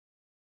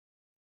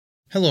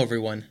Hello,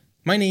 everyone.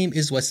 My name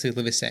is Wesley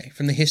Livesey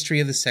from the History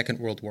of the Second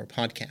World War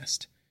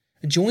podcast.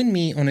 Join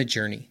me on a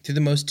journey through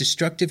the most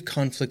destructive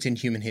conflict in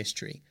human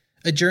history,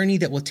 a journey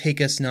that will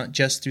take us not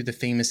just through the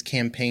famous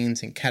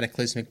campaigns and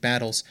cataclysmic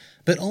battles,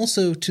 but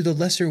also to the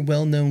lesser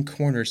well-known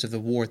corners of the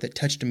war that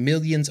touched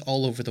millions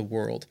all over the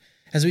world,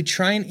 as we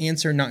try and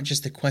answer not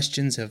just the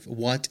questions of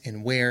what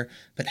and where,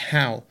 but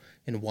how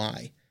and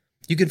why.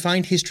 You can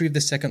find History of the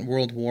Second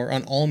World War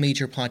on all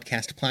major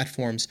podcast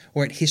platforms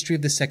or at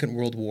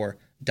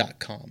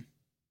historyofthesecondworldwar.com.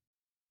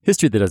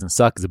 History That Doesn't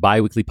Suck is a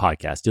bi-weekly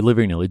podcast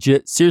delivering a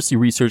legit, seriously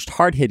researched,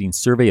 hard-hitting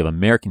survey of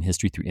American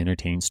history through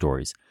entertaining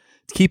stories.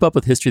 To keep up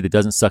with History That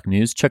Doesn't Suck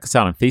news, check us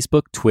out on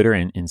Facebook, Twitter,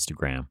 and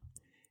Instagram.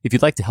 If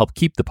you'd like to help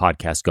keep the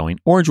podcast going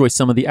or enjoy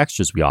some of the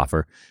extras we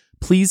offer,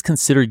 please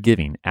consider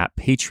giving at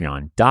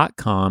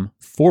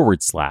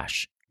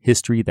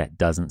patreon.com/History That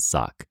Doesn't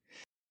Suck.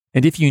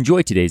 And if you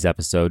enjoyed today's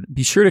episode,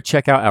 be sure to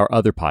check out our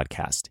other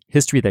podcast,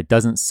 History That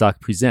Doesn't Suck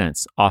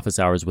presents Office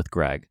Hours with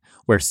Greg,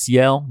 where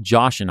Ciel,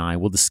 Josh, and I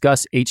will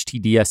discuss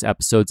HTDS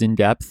episodes in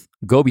depth,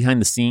 go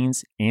behind the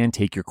scenes, and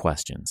take your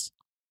questions.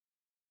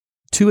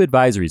 2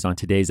 advisories on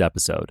today's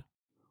episode.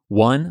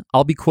 1,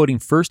 I'll be quoting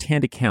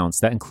first-hand accounts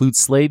that include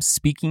slaves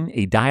speaking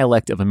a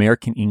dialect of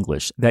American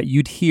English that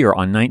you'd hear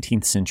on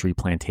 19th century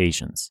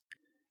plantations.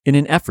 In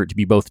an effort to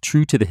be both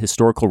true to the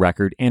historical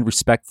record and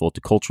respectful to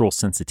cultural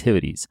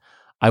sensitivities,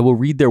 I will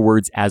read their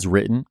words as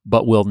written,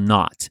 but will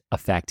not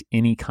affect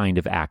any kind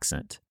of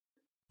accent.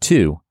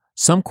 2,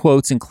 some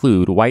quotes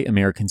include white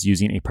Americans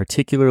using a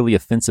particularly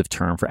offensive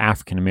term for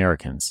African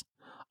Americans.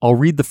 I'll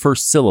read the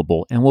first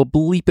syllable and will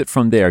bleep it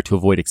from there to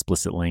avoid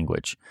explicit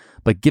language.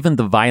 But given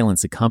the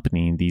violence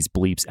accompanying these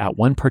bleeps at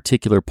one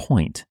particular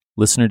point,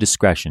 listener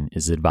discretion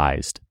is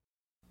advised.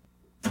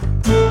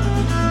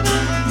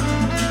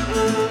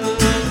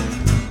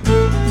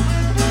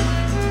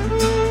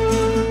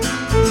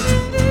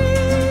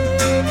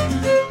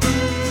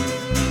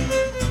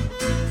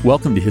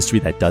 Welcome to History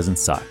That Doesn't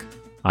Suck.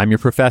 I'm your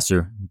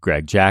professor,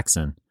 Greg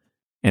Jackson,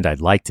 and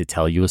I'd like to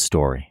tell you a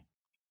story.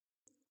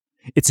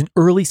 It's an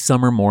early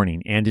summer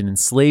morning, and an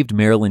enslaved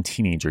Maryland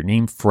teenager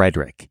named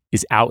Frederick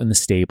is out in the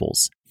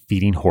stables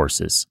feeding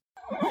horses.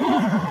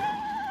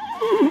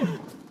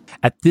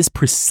 At this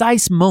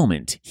precise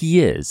moment,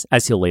 he is,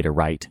 as he'll later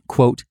write,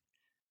 quote,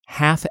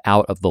 half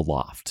out of the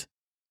loft,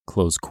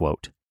 close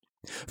quote.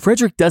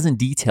 Frederick doesn't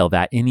detail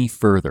that any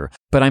further,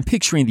 but I'm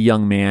picturing the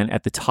young man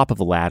at the top of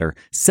a ladder,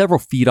 several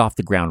feet off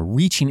the ground,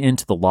 reaching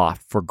into the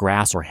loft for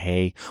grass or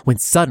hay, when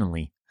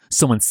suddenly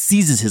someone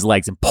seizes his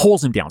legs and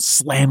pulls him down,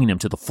 slamming him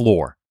to the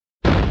floor.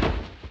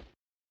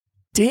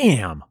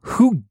 Damn,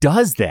 who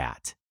does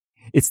that?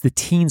 It's the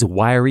teen's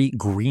wiry,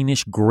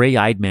 greenish,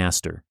 gray-eyed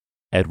master,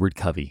 Edward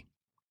Covey.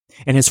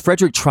 And as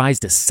Frederick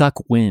tries to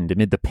suck wind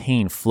amid the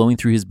pain flowing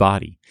through his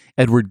body,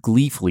 Edward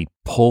gleefully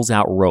pulls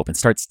out rope and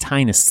starts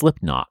tying a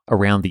slip knot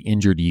around the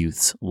injured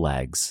youth's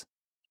legs.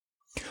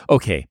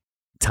 Okay,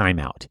 time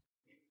out.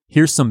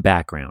 Here's some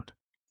background.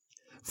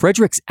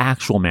 Frederick's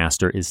actual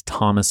master is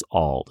Thomas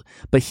Auld,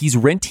 but he's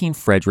renting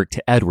Frederick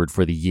to Edward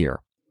for the year.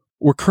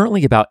 We're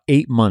currently about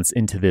 8 months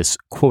into this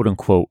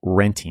quote-unquote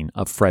renting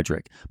of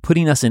Frederick,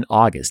 putting us in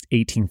August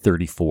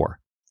 1834.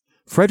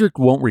 Frederick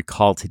won't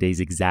recall today's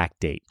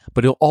exact date,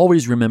 but he'll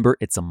always remember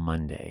it's a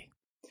Monday.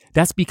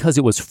 That's because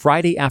it was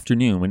Friday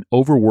afternoon when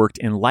overworked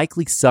and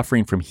likely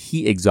suffering from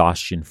heat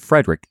exhaustion,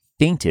 Frederick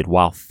fainted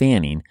while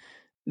fanning,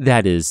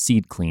 that is,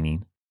 seed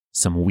cleaning,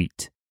 some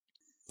wheat.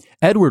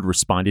 Edward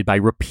responded by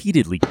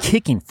repeatedly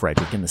kicking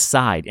Frederick in the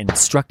side and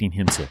instructing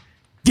him to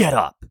get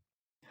up.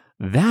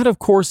 That, of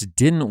course,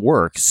 didn't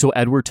work, so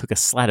Edward took a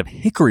slat of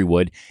hickory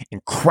wood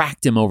and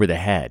cracked him over the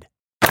head.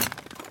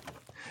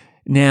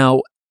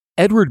 Now,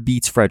 Edward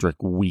beats Frederick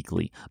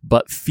weakly,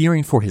 but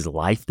fearing for his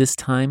life this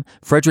time,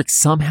 Frederick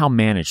somehow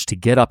managed to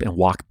get up and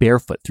walk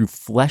barefoot through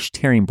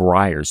flesh-tearing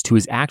briars to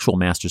his actual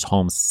master's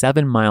home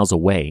 7 miles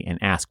away and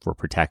ask for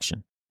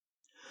protection.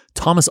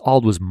 Thomas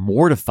Auld was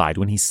mortified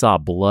when he saw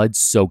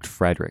blood-soaked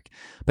Frederick,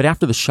 but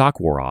after the shock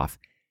wore off,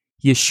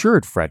 he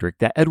assured Frederick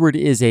that Edward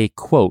is a,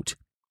 quote,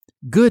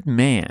 good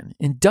man,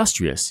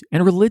 industrious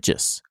and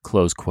religious,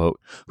 close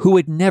quote, who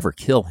would never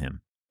kill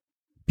him.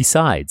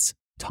 Besides,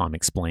 Tom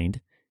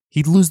explained,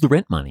 he'd lose the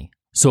rent money,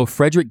 so if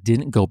Frederick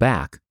didn't go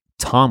back,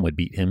 Tom would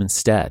beat him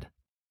instead.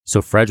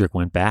 So Frederick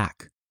went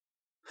back.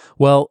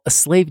 Well, a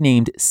slave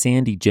named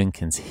Sandy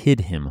Jenkins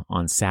hid him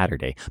on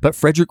Saturday, but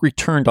Frederick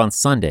returned on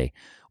Sunday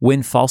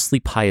when falsely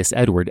pious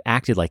Edward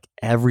acted like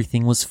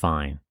everything was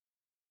fine.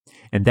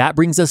 And that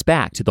brings us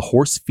back to the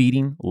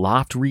horse-feeding,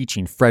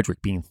 loft-reaching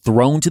Frederick being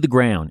thrown to the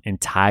ground and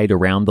tied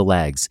around the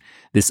legs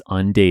this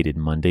undated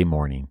Monday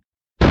morning.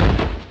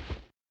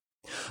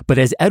 But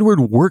as Edward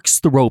works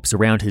the ropes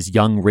around his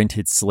young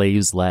rented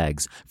slave's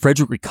legs,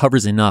 Frederick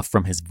recovers enough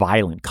from his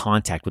violent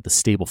contact with the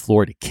stable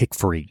floor to kick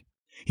free.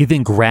 He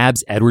then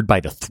grabs Edward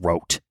by the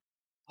throat.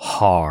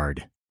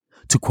 Hard.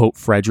 To quote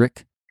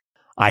Frederick,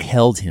 I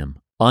held him,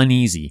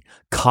 uneasy,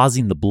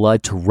 causing the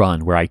blood to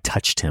run where I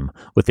touched him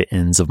with the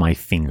ends of my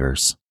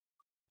fingers.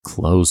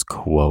 Close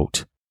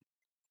quote.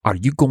 Are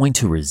you going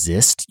to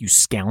resist, you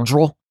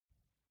scoundrel?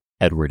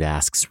 Edward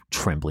asks,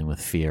 trembling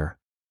with fear.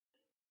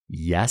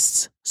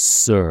 Yes,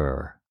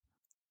 sir.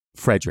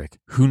 Frederick,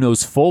 who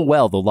knows full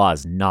well the law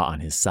is not on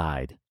his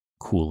side,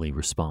 coolly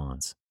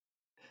responds.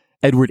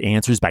 Edward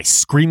answers by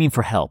screaming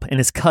for help, and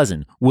his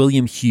cousin,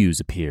 William Hughes,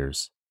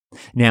 appears.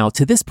 Now,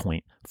 to this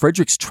point,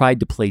 Frederick's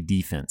tried to play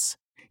defense.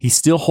 He's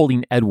still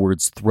holding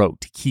Edward's throat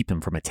to keep him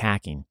from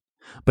attacking.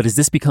 But as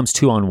this becomes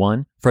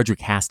 2-on-1,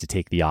 Frederick has to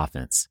take the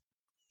offense.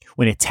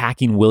 When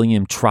attacking,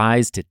 William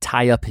tries to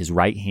tie up his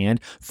right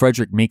hand.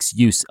 Frederick makes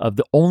use of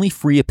the only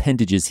free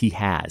appendages he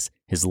has,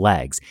 his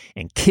legs,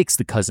 and kicks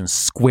the cousin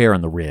square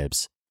on the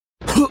ribs.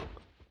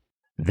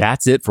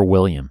 That's it for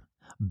William.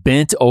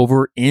 Bent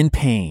over in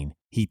pain,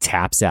 he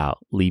taps out,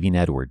 leaving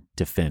Edward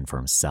to fend for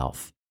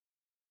himself.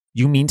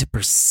 You mean to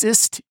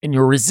persist in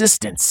your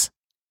resistance?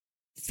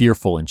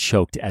 Fearful and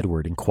choked,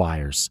 Edward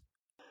inquires.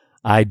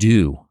 I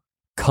do,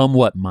 come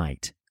what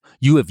might.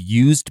 You have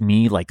used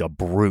me like a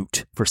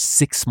brute for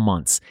 6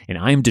 months, and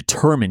I am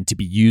determined to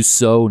be used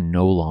so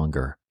no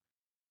longer.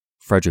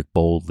 Frederick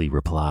boldly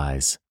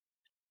replies.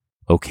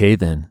 Okay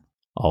then,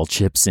 all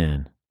chips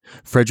in.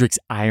 Frederick's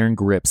iron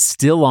grip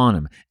still on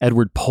him,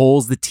 Edward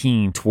pulls the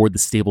team toward the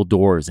stable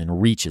doors and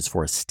reaches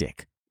for a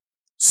stick.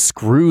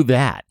 Screw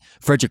that!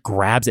 Frederick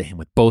grabs at him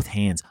with both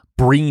hands,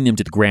 bringing him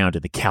to the ground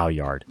in the cow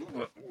yard.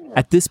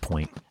 At this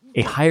point,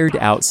 a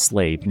hired-out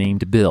slave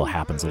named Bill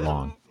happens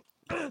along.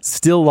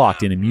 Still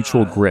locked in a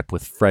mutual grip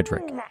with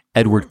Frederick,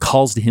 Edward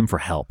calls to him for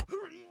help.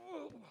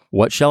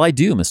 What shall I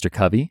do, Mr.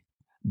 Covey?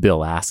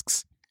 Bill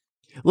asks.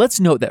 Let's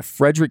note that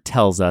Frederick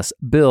tells us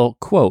Bill,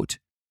 quote,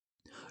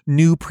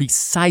 knew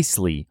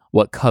precisely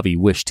what Covey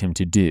wished him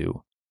to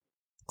do,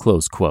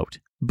 close quote,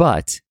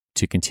 but,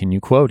 to continue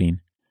quoting,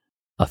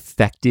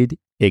 affected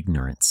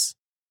ignorance,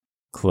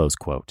 close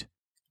quote.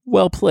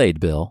 Well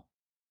played, Bill.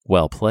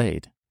 Well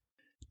played.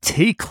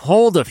 Take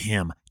hold of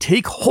him!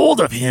 Take hold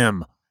of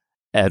him!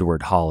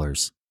 Edward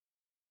hollers.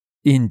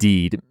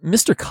 Indeed,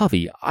 Mr.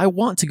 Covey, I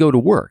want to go to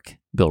work,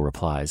 Bill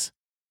replies.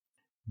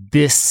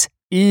 This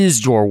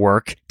is your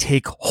work.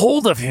 Take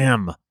hold of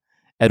him,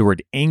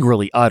 Edward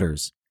angrily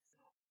utters.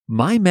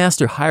 My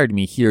master hired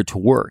me here to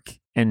work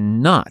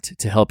and not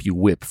to help you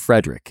whip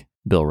Frederick,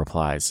 Bill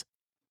replies.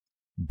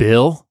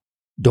 Bill,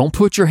 don't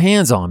put your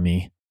hands on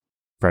me,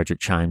 Frederick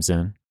chimes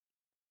in.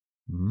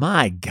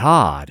 My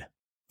God,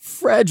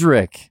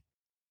 Frederick,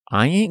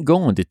 I ain't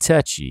going to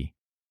touch ye.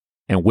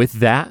 And with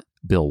that,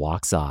 Bill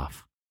walks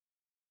off.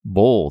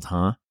 Bold,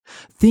 huh?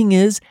 Thing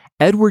is,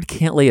 Edward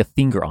can't lay a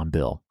finger on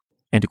Bill.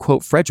 And to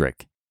quote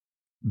Frederick,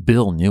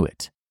 Bill knew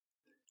it.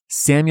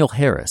 Samuel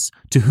Harris,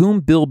 to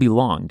whom Bill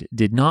belonged,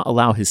 did not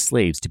allow his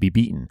slaves to be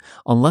beaten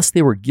unless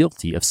they were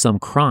guilty of some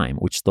crime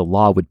which the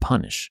law would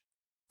punish.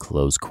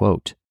 Close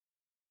quote.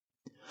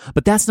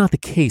 But that's not the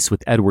case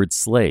with Edward's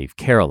slave,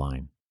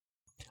 Caroline.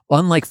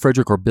 Unlike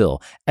Frederick or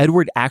Bill,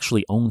 Edward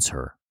actually owns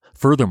her.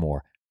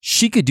 Furthermore,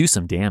 she could do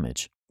some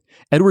damage.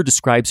 Edward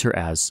describes her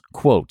as,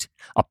 quote,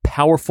 a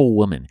powerful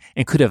woman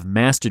and could have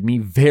mastered me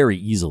very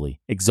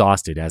easily,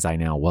 exhausted as I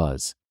now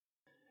was.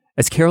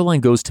 As Caroline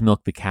goes to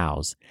milk the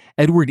cows,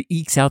 Edward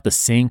ekes out the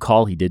same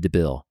call he did to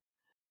Bill.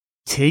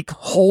 Take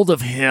hold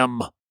of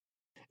him!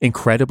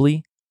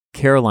 Incredibly,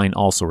 Caroline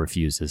also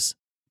refuses,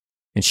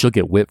 and she'll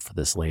get whipped for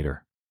this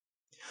later.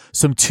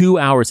 Some 2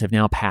 hours have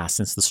now passed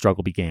since the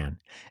struggle began.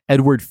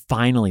 Edward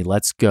finally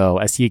lets go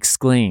as he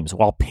exclaims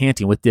while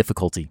panting with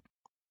difficulty.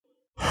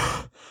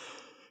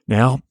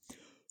 Now,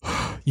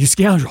 you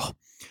scoundrel,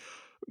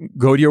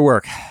 go to your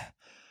work.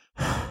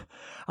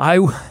 I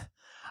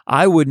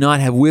would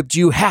not have whipped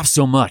you half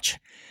so much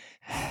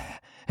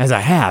as I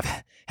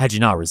have had you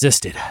not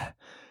resisted.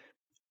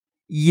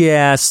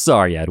 Yeah,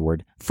 sorry,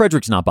 Edward.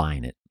 Frederick's not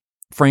buying it.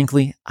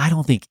 Frankly, I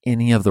don't think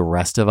any of the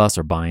rest of us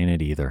are buying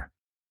it either.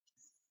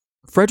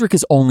 Frederick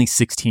is only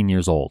 16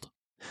 years old.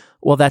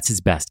 Well, that's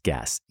his best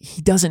guess.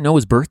 He doesn't know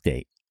his birth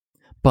date.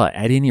 But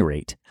at any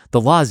rate,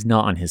 the law is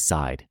not on his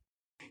side.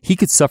 He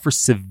could suffer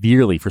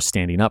severely for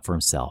standing up for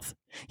himself.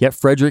 Yet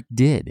Frederick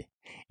did.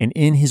 And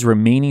in his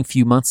remaining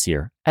few months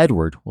here,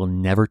 Edward will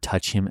never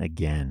touch him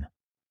again.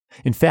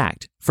 In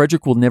fact,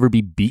 Frederick will never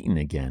be beaten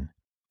again.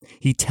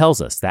 He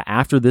tells us that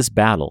after this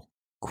battle,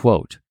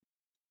 quote,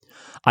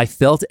 I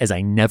felt as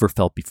I never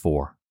felt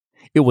before.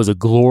 It was a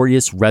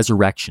glorious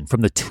resurrection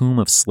from the tomb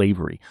of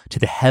slavery to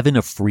the heaven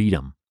of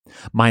freedom.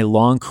 My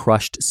long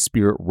crushed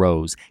spirit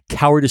rose,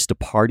 cowardice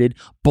departed,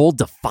 bold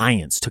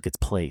defiance took its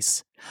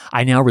place.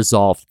 I now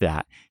resolved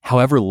that,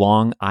 however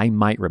long I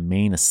might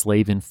remain a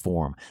slave in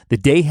form, the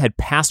day had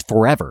passed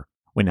forever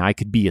when I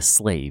could be a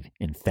slave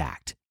in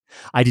fact.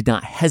 I did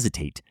not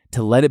hesitate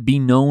to let it be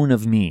known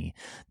of me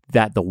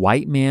that the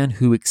white man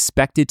who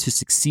expected to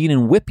succeed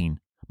in whipping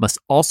must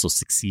also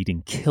succeed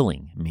in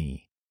killing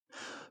me.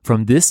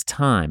 From this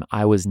time,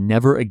 I was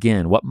never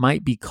again what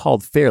might be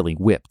called fairly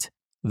whipped,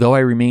 though I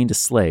remained a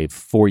slave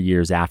 4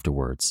 years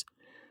afterwards.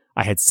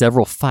 I had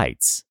several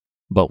fights,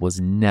 but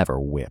was never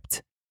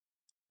whipped.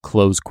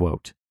 Close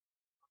quote.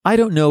 I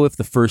don't know if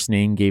the first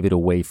name gave it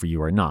away for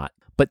you or not,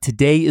 But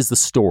today is the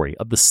story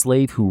of the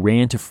slave who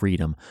ran to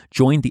freedom,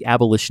 joined the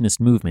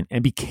abolitionist movement,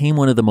 and became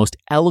one of the most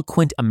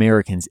eloquent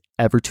Americans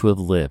ever to have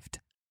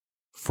lived,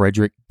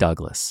 Frederick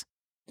Douglass.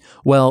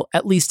 Well,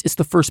 at least it's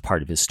the first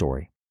part of his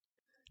story.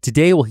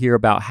 Today we'll hear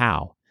about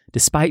how,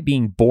 despite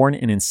being born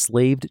an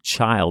enslaved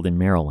child in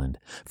Maryland,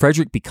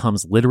 Frederick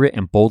becomes literate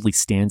and boldly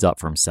stands up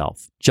for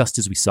himself, just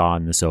as we saw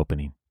in this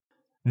opening.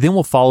 Then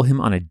we'll follow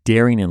him on a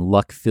daring and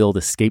luck-filled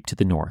escape to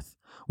the North,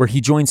 where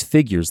he joins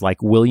figures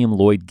like William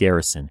Lloyd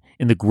Garrison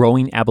in the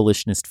growing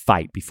abolitionist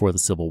fight before the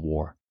Civil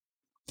War.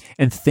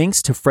 And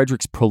thanks to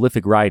Frederick's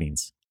prolific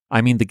writings,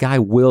 the guy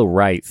will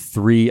write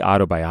 3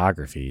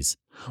 autobiographies,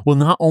 we'll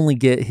not only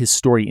get his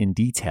story in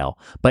detail,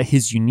 but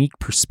his unique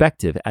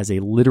perspective as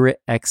a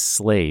literate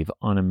ex-slave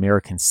on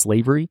American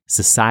slavery,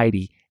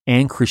 society,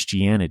 and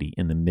Christianity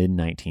in the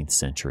mid-19th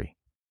century.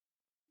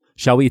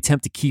 Shall we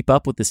attempt to keep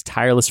up with this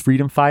tireless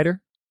freedom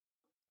fighter?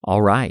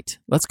 All right,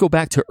 let's go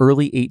back to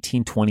early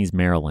 1820s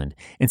Maryland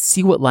and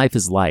see what life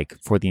is like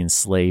for the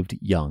enslaved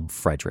young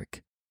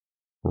Frederick.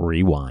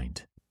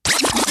 Rewind.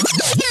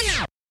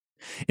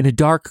 In a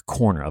dark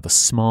corner of a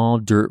small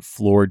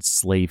dirt-floored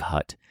slave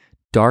hut,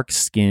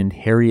 dark-skinned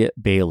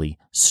Harriet Bailey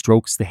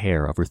strokes the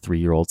hair of her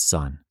 3-year-old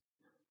son,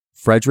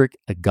 Frederick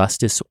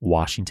Augustus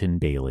Washington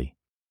Bailey.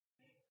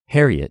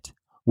 Harriet,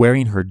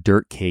 wearing her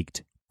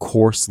dirt-caked,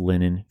 coarse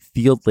linen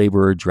field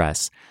laborer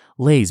dress,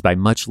 lays by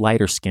much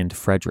lighter-skinned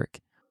Frederick,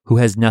 who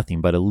has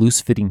nothing but a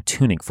loose-fitting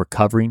tunic for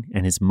covering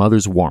and his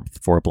mother's warmth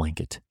for a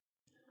blanket.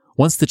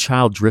 Once the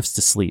child drifts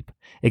to sleep,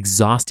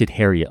 exhausted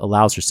Harriet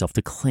allows herself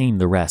to claim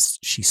the rest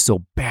she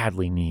so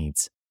badly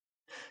needs.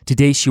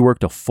 Today she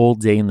worked a full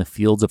day in the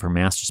fields of her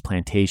master's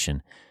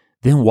plantation,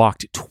 then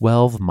walked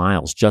 12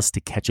 miles just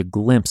to catch a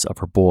glimpse of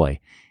her boy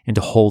and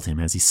to hold him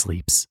as he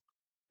sleeps.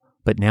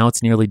 But now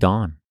it's nearly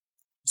dawn,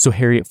 so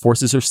Harriet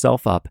forces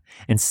herself up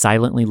and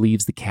silently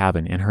leaves the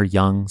cabin and her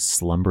young,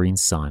 slumbering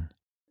son.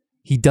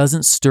 He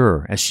doesn't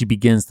stir as she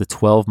begins the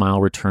 12-mile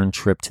return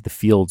trip to the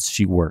fields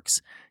she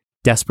works,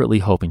 desperately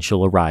hoping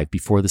she'll arrive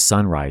before the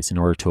sunrise in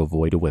order to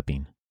avoid a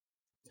whipping.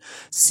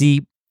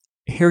 See,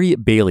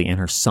 Harriet Bailey and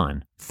her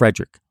son,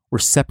 Frederick, were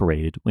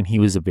separated when he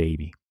was a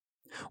baby.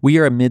 We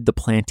are amid the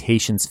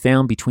plantations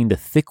found between the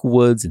thick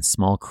woods and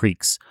small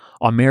creeks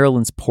on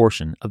Maryland's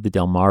portion of the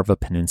Delmarva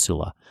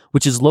Peninsula,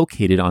 which is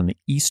located on the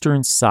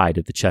eastern side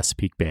of the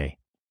Chesapeake Bay.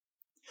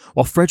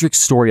 While Frederick's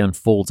story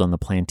unfolds on the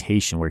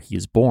plantation where he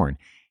is born,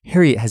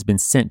 Harriet has been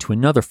sent to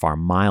another farm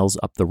miles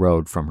up the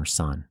road from her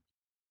son.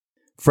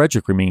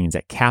 Frederick remains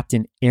at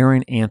Captain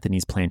Aaron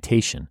Anthony's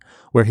plantation,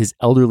 where his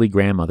elderly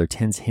grandmother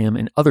tends him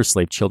and other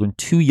slave children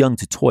too young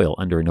to toil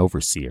under an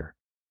overseer.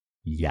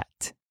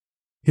 Yet.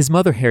 His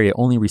mother Harriet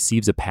only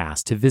receives a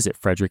pass to visit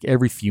Frederick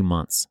every few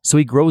months, so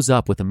he grows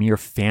up with a mere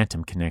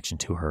phantom connection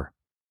to her.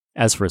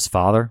 As for his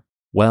father,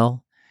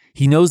 well,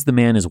 he knows the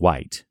man is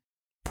white,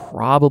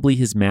 probably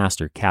his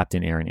master,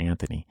 Captain Aaron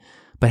Anthony,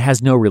 but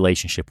has no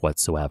relationship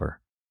whatsoever.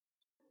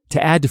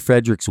 To add to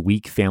Frederick's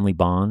weak family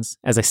bonds,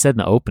 as I said in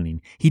the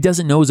opening, he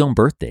doesn't know his own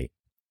birth date.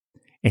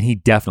 And he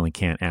definitely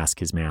can't ask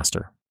his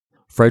master.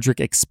 Frederick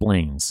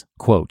explains,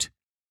 quote,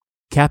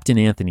 Captain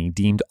Anthony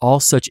deemed all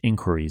such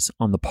inquiries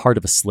on the part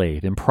of a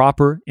slave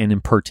improper and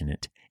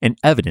impertinent, and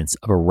evidence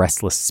of a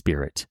restless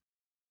spirit.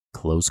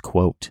 Close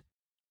quote.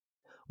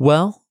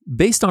 Well,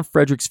 based on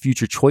Frederick's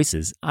future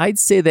choices, I'd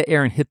say that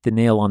Aaron hit the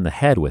nail on the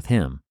head with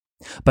him.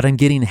 But I'm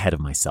getting ahead of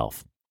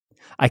myself.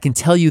 I can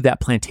tell you that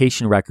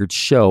plantation records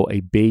show a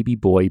baby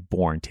boy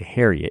born to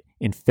Harriet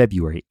in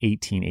February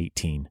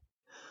 1818.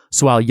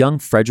 So while young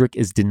Frederick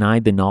is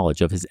denied the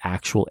knowledge of his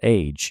actual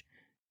age,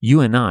 you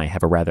and I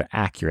have a rather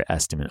accurate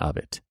estimate of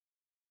it.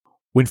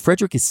 When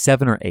Frederick is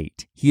 7 or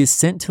 8, he is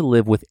sent to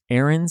live with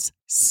Aaron's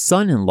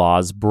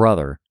son-in-law's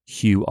brother,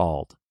 Hugh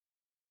Auld.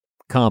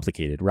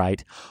 Complicated,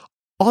 right?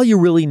 All you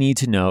really need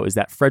to know is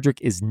that Frederick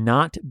is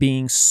not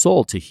being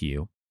sold to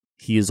Hugh.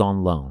 He is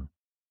on loan.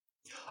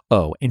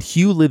 Oh, and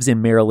Hugh lives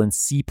in Maryland's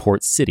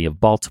seaport city of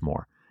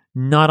Baltimore,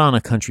 not on a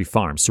country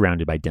farm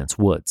surrounded by dense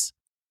woods.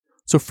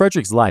 So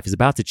Frederick's life is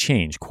about to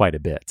change quite a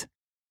bit.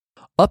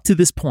 Up to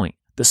this point,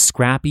 the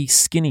scrappy,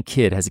 skinny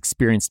kid has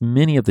experienced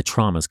many of the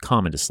traumas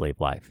common to slave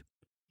life.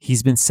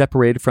 He's been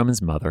separated from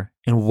his mother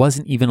and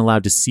wasn't even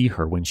allowed to see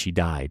her when she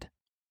died.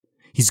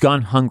 He's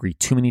gone hungry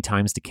too many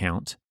times to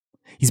count.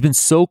 He's been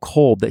so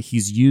cold that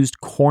he's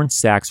used corn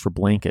sacks for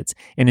blankets,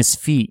 and his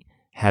feet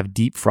have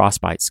deep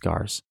frostbite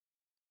scars.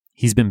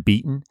 He's been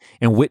beaten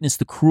and witnessed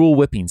the cruel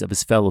whippings of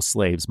his fellow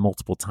slaves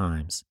multiple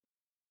times.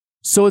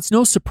 So it's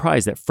no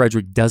surprise that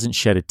Frederick doesn't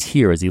shed a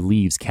tear as he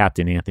leaves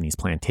Captain Anthony's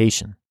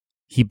plantation.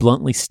 He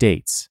bluntly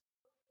states,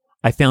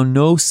 I found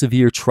no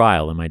severe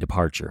trial in my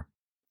departure.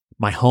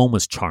 My home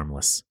was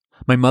charmless.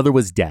 My mother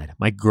was dead.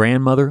 My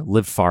grandmother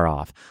lived far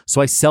off,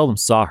 so I seldom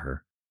saw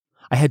her.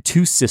 I had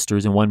 2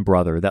 sisters and 1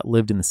 brother that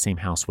lived in the same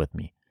house with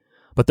me.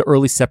 But the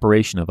early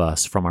separation of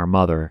us from our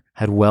mother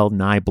had well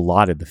nigh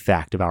blotted the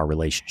fact of our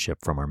relationship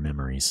from our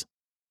memories.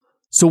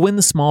 So when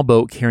the small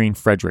boat carrying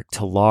Frederick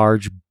to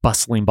large,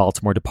 bustling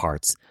Baltimore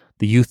departs,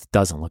 the youth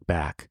doesn't look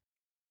back.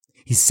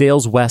 He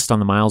sails west on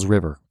the Miles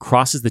River,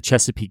 crosses the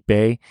Chesapeake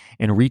Bay,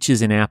 and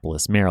reaches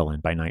Annapolis,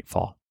 Maryland by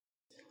nightfall.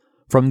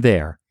 From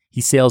there,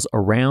 he sails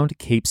around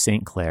Cape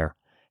St. Clair,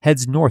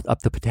 heads north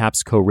up the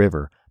Patapsco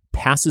River,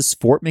 passes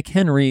Fort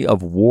McHenry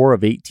of War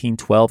of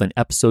 1812 and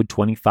Episode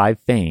 25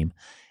 fame,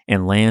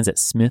 and lands at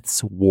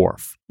Smith's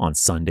Wharf on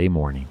Sunday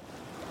morning.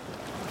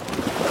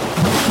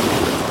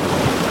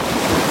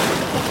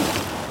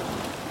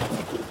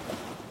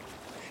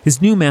 His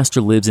new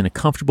master lives in a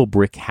comfortable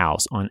brick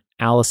house on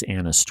Alice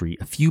Anna Street,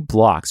 a few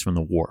blocks from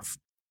the wharf.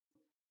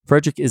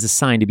 Frederick is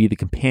assigned to be the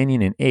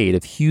companion and aide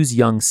of Hugh's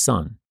young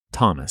son,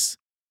 Thomas.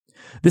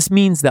 This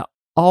means that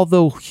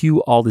although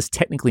Hugh Auld is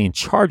technically in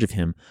charge of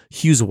him,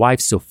 Hugh's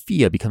wife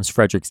Sophia becomes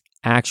Frederick's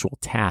actual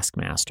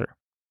taskmaster.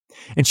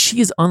 And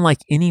she is unlike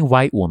any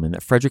white woman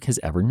that Frederick has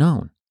ever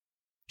known.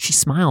 She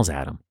smiles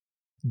at him,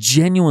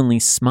 genuinely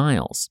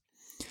smiles.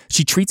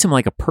 She treats him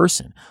like a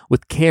person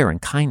with care and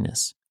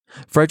kindness.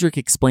 Frederick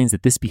explains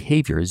that this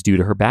behavior is due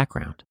to her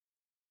background.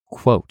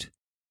 Quote,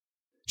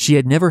 "She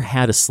had never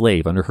had a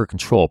slave under her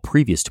control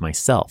previous to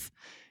myself,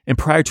 and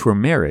prior to her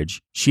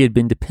marriage, she had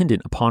been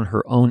dependent upon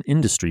her own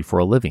industry for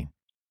a living.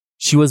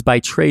 She was by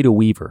trade a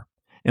weaver,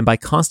 and by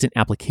constant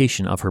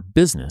application of her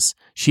business,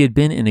 she had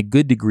been in a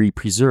good degree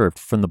preserved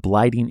from the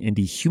blighting and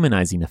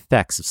dehumanizing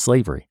effects of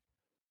slavery.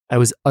 I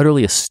was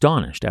utterly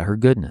astonished at her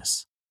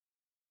goodness."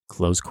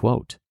 Close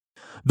quote.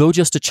 Though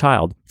just a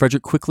child,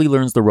 Frederick quickly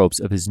learns the ropes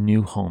of his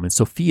new home, and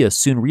Sophia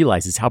soon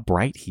realizes how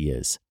bright he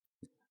is.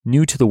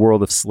 New to the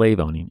world of slave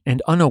owning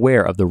and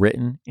unaware of the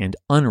written and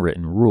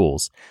unwritten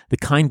rules, the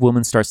kind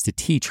woman starts to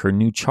teach her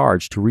new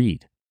charge to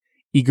read.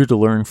 Eager to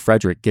learn,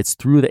 Frederick gets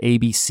through the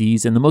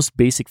ABCs and the most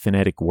basic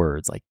phonetic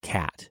words like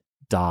cat,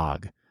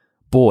 dog,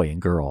 boy,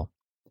 and girl.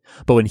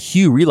 But when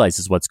Hugh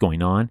realizes what's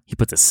going on, he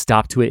puts a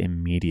stop to it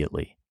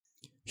immediately.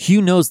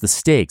 Hugh knows the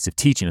stakes of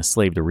teaching a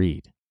slave to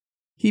read.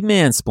 He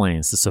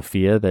mansplains to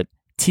Sophia that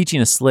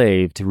teaching a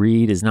slave to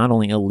read is not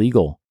only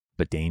illegal,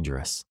 but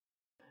dangerous.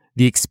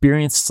 The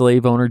experienced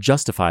slave owner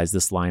justifies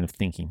this line of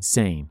thinking,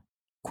 saying,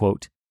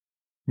 quote,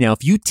 "Now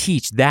if you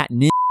teach that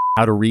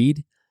how to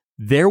read,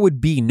 there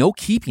would be no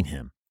keeping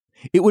him.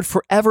 It would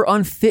forever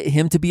unfit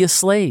him to be a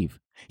slave.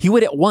 He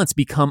would at once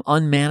become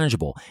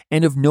unmanageable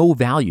and of no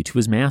value to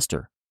his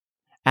master.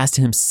 As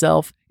to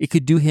himself, it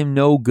could do him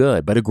no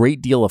good, but a great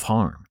deal of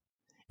harm.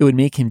 It would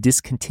make him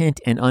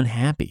discontent and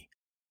unhappy."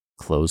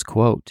 Close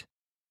quote.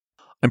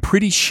 I'm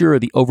pretty sure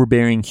the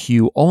overbearing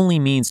Hugh only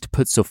means to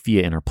put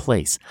Sophia in her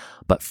place,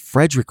 but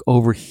Frederick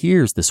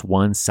overhears this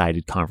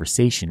one-sided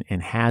conversation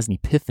and has an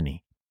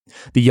epiphany.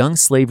 The young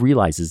slave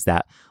realizes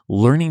that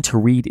learning to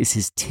read is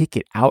his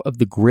ticket out of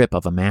the grip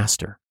of a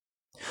master.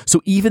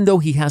 So even though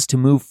he has to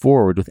move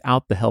forward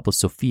without the help of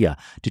Sophia,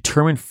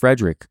 determined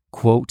Frederick,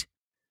 quote,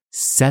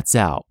 "sets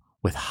out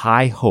with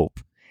high hope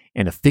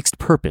and a fixed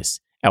purpose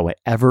at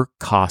whatever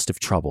cost of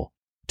trouble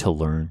to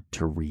learn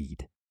to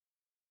read."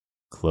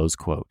 Close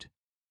quote.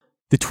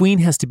 The tween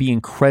has to be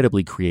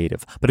incredibly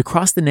creative, but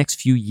across the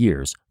next few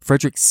years,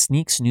 Frederick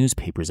sneaks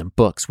newspapers and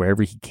books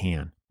wherever he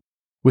can.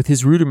 With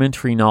his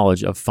rudimentary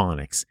knowledge of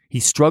phonics, he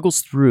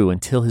struggles through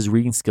until his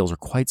reading skills are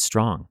quite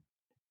strong.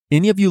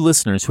 Any of you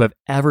listeners who have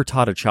ever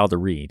taught a child to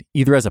read,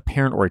 either as a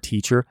parent or a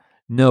teacher,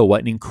 know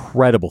what an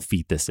incredible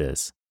feat this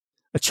is.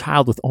 A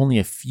child with only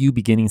a few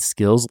beginning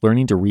skills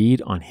learning to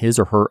read on his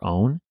or her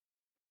own?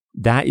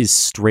 That is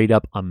straight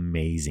up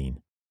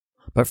amazing.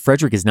 But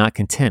Frederick is not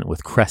content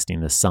with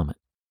cresting this summit.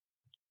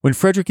 When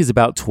Frederick is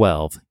about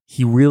 12,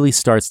 he really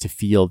starts to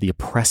feel the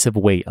oppressive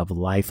weight of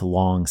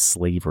lifelong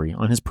slavery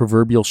on his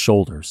proverbial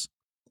shoulders.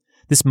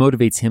 This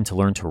motivates him to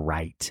learn to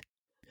write.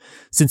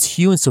 Since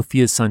Hugh and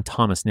Sophia's son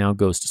Thomas now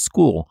goes to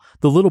school,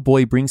 the little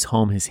boy brings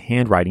home his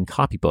handwriting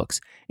copybooks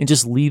and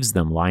just leaves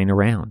them lying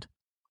around.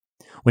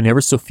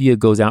 Whenever Sophia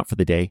goes out for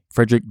the day,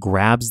 Frederick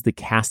grabs the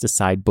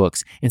cast-aside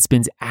books and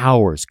spends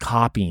hours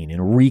copying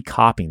and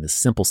recopying the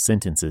simple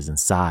sentences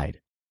inside.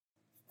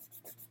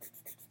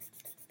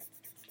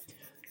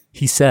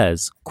 He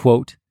says,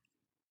 quote,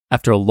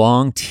 "After a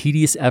long,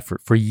 tedious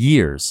effort for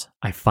years,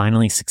 I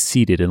finally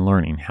succeeded in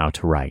learning how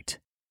to write."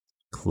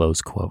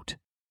 Close quote.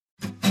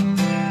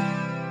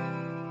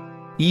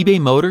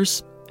 eBay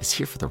Motors is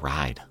here for the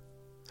ride.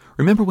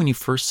 Remember when you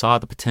first saw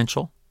the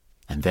potential?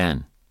 And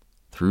then,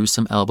 through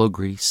some elbow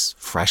grease,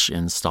 fresh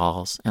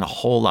installs, and a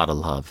whole lot of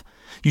love,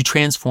 you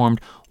transformed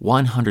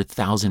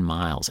 100,000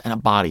 miles and a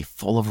body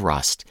full of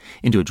rust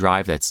into a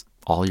drive that's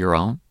all your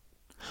own?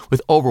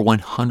 With over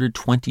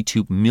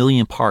 122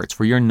 million parts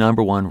for your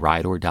number one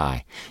ride or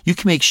die, you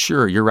can make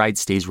sure your ride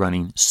stays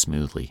running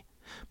smoothly.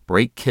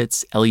 Brake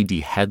kits,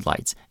 LED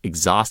headlights,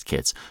 exhaust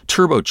kits,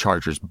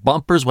 turbochargers,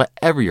 bumpers,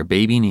 whatever your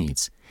baby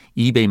needs,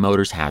 eBay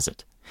Motors has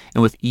it.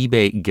 And with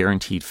eBay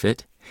Guaranteed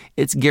Fit,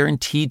 it's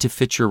guaranteed to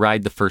fit your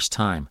ride the first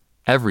time,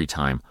 every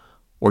time,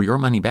 or your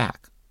money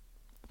back.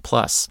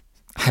 Plus,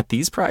 at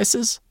these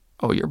prices,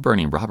 you're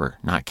burning rubber,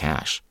 not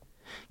cash.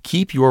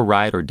 Keep your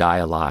ride or die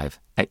alive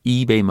at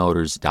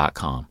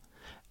ebaymotors.com.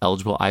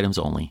 Eligible items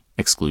only.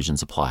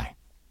 Exclusions apply.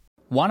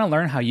 Want to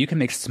learn how you can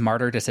make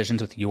smarter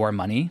decisions with your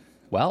money?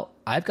 Well,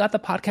 I've got the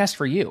podcast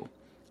for you.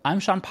 I'm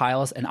Sean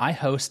Piles, and I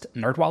host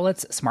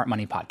NerdWallet's Smart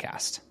Money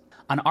Podcast.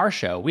 On our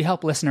show, we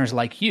help listeners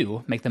like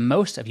you make the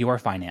most of your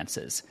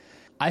finances.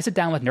 I sit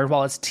down with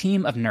NerdWallet's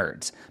team of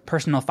nerds,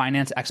 personal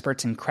finance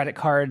experts in credit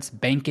cards,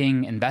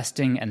 banking,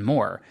 investing, and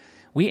more.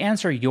 We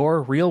answer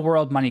your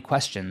real-world money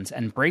questions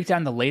and break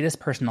down the latest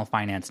personal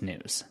finance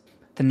news.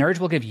 The nerds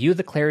will give you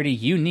the clarity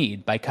you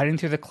need by cutting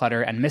through the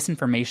clutter and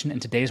misinformation in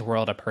today's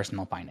world of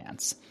personal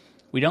finance.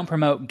 We don't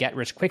promote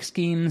get-rich-quick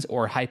schemes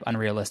or hype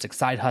unrealistic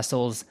side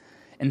hustles.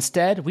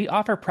 Instead, we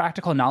offer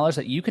practical knowledge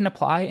that you can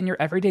apply in your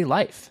everyday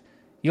life.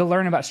 You'll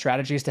learn about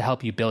strategies to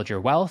help you build your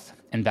wealth,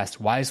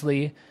 invest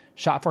wisely,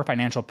 shop for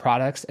financial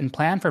products, and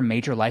plan for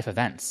major life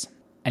events.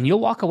 And you'll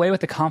walk away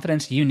with the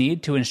confidence you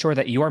need to ensure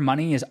that your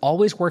money is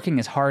always working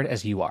as hard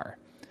as you are.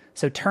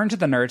 So turn to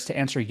the nerds to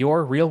answer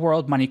your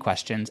real-world money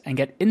questions and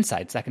get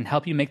insights that can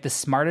help you make the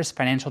smartest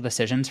financial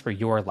decisions for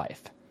your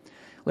life.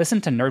 Listen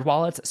to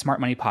NerdWallet's Smart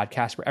Money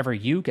Podcast wherever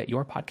you get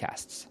your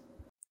podcasts.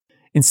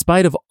 In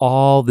spite of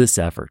all this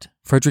effort,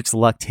 Frederick's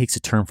luck takes a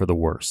turn for the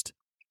worst.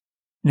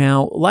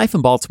 Now, life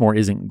in Baltimore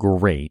isn't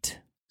great.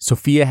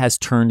 Sophia has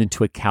turned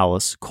into a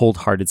callous,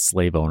 cold-hearted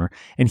slave owner,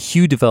 and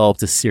Hugh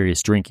developed a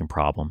serious drinking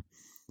problem.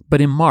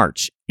 But in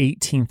March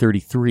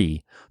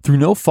 1833, through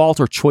no fault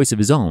or choice of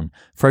his own,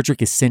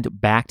 Frederick is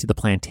sent back to the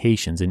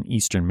plantations in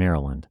eastern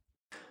Maryland.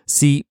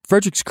 See,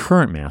 Frederick's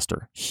current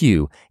master,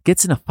 Hugh,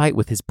 gets in a fight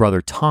with his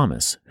brother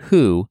Thomas,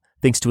 who,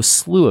 thanks to a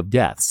slew of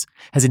deaths,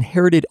 has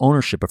inherited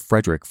ownership of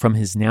Frederick from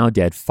his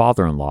now-dead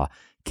father-in-law,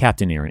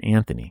 Captain Aaron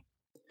Anthony.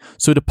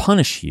 So to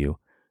punish Hugh,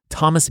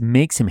 Thomas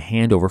makes him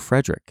hand over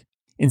Frederick.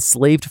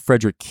 Enslaved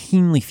Frederick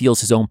keenly feels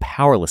his own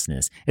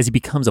powerlessness as he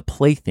becomes a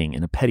plaything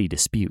in a petty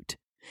dispute.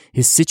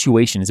 His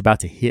situation is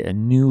about to hit a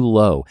new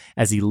low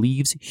as he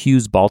leaves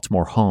Hugh's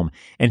Baltimore home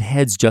and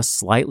heads just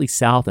slightly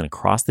south and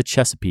across the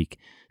Chesapeake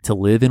to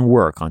live and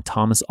work on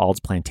Thomas Auld's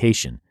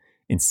plantation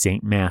in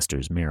St.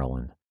 Masters,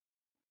 Maryland.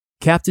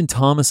 Captain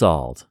Thomas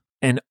Auld,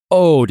 and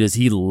oh, does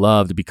he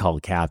love to be called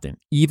a captain,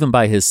 even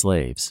by his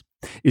slaves,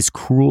 is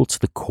cruel to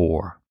the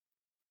core.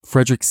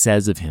 Frederick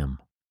says of him,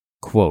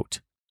 quote,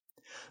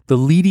 "The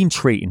leading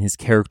trait in his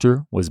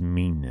character was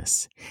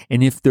meanness,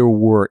 and if there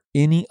were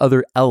any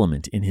other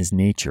element in his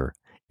nature,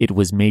 it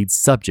was made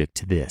subject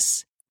to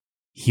this.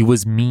 He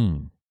was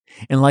mean,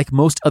 and like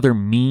most other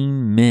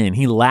mean men,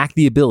 he lacked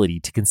the ability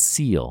to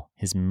conceal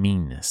his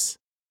meanness."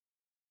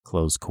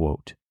 Close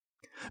quote.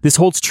 This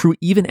holds true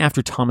even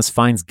after Thomas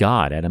finds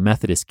God at a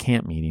Methodist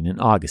camp meeting in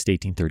August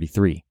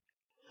 1833.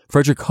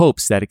 Frederick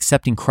hopes that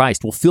accepting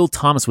Christ will fill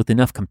Thomas with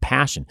enough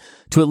compassion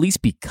to at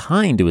least be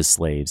kind to his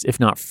slaves, if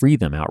not free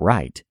them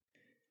outright.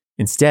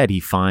 Instead, he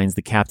finds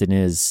the captain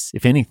is,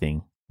 if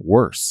anything,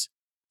 worse.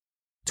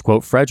 To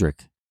quote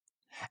Frederick,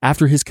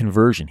 after his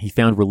conversion, he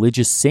found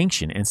religious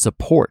sanction and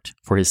support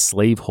for his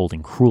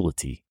slave-holding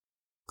cruelty.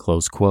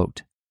 Close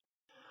quote.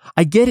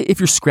 I get it if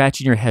you're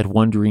scratching your head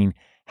wondering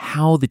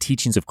how the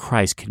teachings of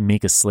Christ could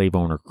make a slave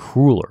owner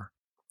crueler.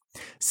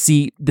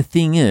 See, the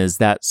thing is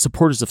that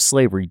supporters of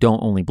slavery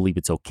don't only believe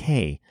it's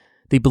okay,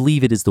 they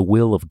believe it is the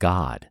will of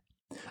God.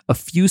 A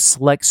few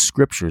select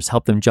scriptures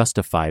help them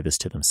justify this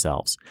to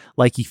themselves,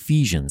 like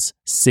Ephesians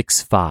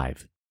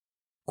 6:5.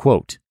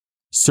 Quote,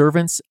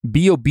 "Servants,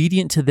 be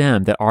obedient to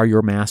them that are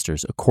your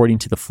masters according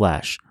to the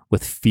flesh,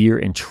 with fear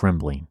and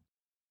trembling."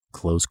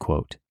 Close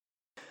quote.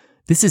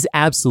 This is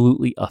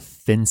absolutely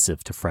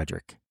offensive to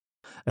Frederick.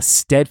 A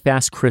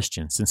steadfast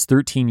Christian since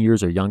 13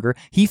 years or younger,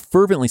 he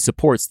fervently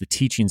supports the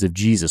teachings of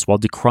Jesus while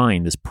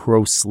decrying this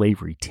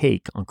pro-slavery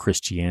take on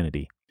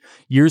Christianity.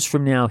 Years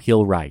from now,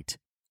 he'll write,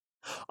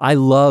 "I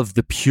love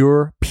the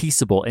pure,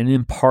 peaceable, and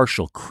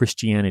impartial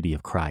Christianity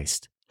of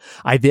Christ.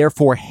 I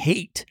therefore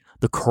hate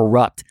the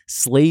corrupt,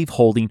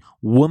 slave-holding,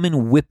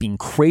 woman-whipping,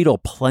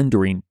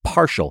 cradle-plundering,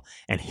 partial,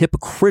 and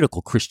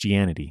hypocritical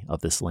Christianity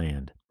of this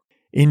land.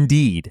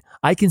 Indeed,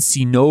 I can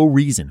see no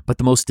reason but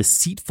the most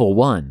deceitful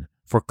one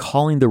for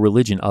calling the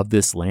religion of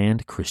this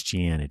land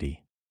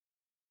Christianity."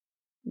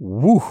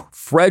 Woo,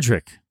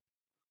 Frederick!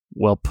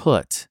 Well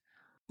put.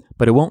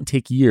 But it won't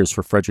take years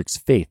for Frederick's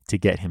faith to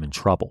get him in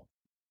trouble.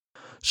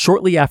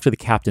 Shortly after the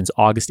captain's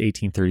August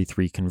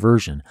 1833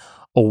 conversion,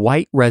 a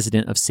white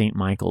resident of St.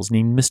 Michael's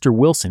named Mr.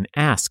 Wilson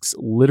asks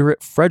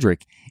literate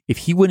Frederick if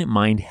he wouldn't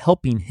mind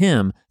helping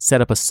him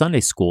set up a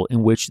Sunday school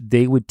in which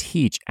they would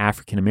teach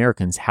African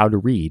Americans how to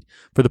read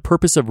for the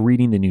purpose of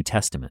reading the New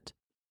Testament.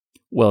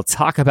 Well,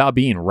 talk about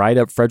being right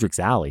up Frederick's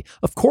alley.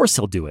 Of course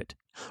he'll do it.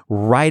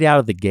 Right out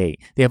of the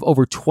gate, they have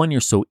over 20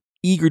 or so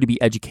eager to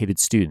be educated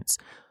students.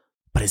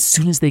 But as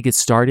soon as they get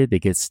started, they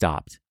get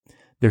stopped.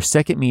 Their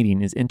second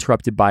meeting is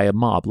interrupted by a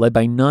mob led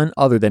by none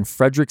other than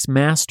Frederick's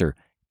master,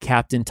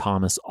 Captain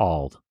Thomas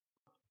Auld.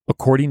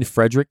 According to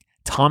Frederick,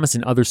 Thomas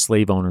and other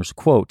slave owners,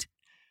 quote,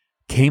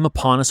 "came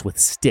upon us with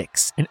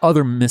sticks and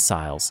other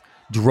missiles,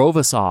 drove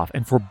us off,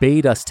 and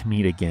forbade us to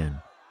meet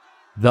again.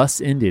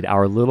 Thus ended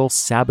our little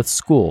Sabbath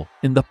school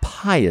in the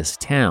pious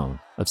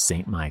town of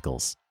St.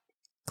 Michael's."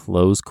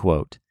 Close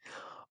quote.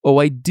 Oh,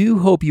 I do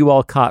hope you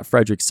all caught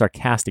Frederick's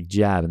sarcastic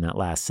jab in that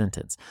last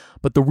sentence,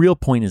 but the real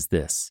point is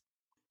this.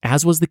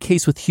 As was the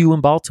case with Hugh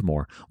in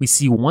Baltimore, we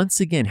see once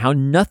again how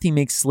nothing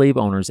makes slave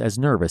owners as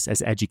nervous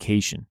as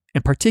education,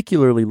 and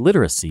particularly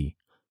literacy,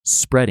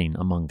 spreading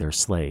among their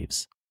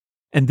slaves.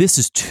 And this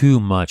is too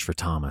much for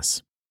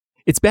Thomas.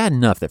 It's bad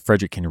enough that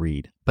Frederick can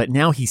read, but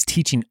now he's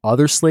teaching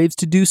other slaves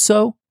to do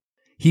so?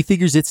 He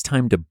figures it's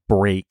time to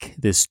break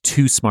this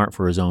too smart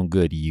for his own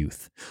good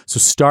youth. So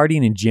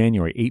starting in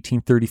January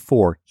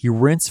 1834, he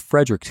rents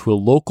Frederick to a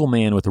local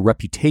man with a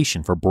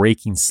reputation for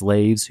breaking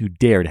slaves who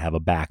dare to have a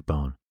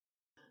backbone.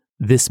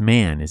 This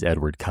man is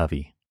Edward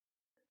Covey.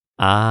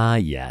 Ah,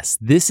 yes,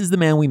 this is the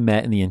man we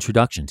met in the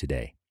introduction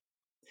today.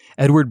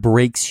 Edward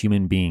breaks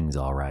human beings,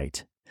 all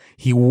right.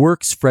 He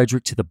works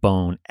Frederick to the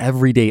bone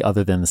every day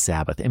other than the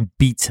Sabbath and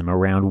beats him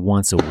around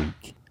once a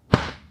week.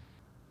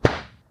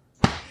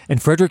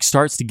 And Frederick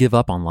starts to give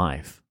up on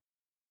life.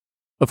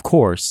 Of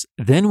course,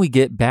 then we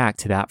get back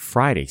to that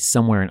Friday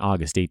somewhere in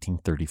August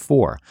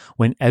 1834,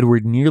 when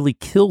Edward nearly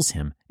kills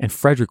him and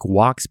Frederick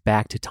walks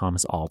back to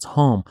Thomas Auld's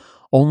home,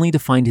 only to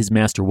find his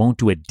master won't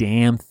do a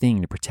damn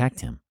thing to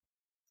protect him.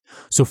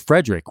 So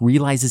Frederick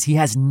realizes he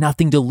has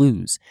nothing to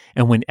lose,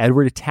 and when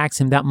Edward attacks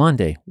him that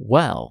Monday,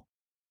 well,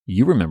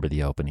 you remember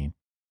the opening.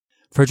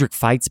 Frederick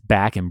fights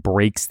back and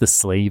breaks the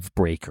slave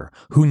breaker,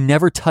 who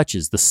never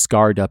touches the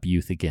scarred-up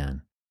youth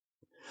again.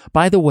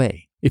 By the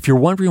way, if you're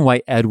wondering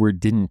why Edward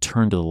didn't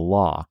turn to the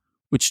law,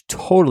 which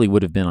totally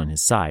would have been on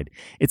his side,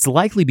 it's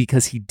likely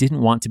because he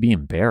didn't want to be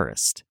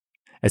embarrassed.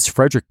 As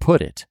Frederick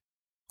put it,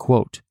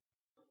 quote,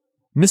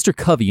 Mr.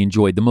 Covey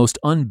enjoyed the most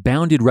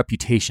unbounded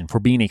reputation for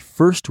being a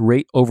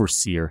first-rate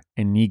overseer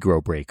and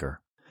Negro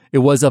breaker. It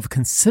was of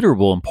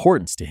considerable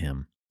importance to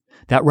him.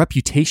 That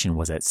reputation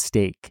was at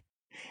stake.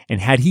 And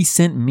had he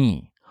sent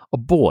me, a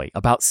boy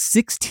about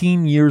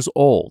 16 years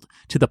old,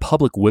 to the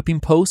public whipping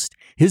post,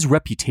 his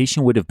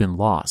reputation would have been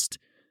lost.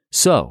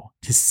 So,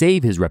 to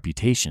save his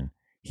reputation,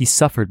 he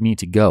suffered me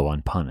to go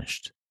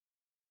unpunished.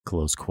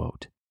 Close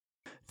quote.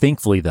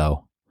 Thankfully,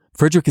 though,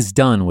 Frederick is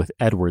done with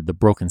Edward the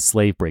broken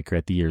slave breaker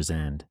at the year's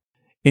end.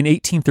 In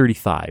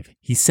 1835,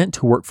 he's sent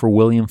to work for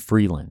William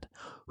Freeland,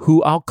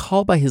 who I'll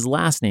call by his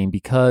last name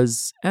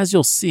because, as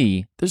you'll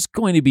see, there's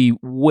going to be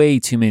way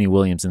too many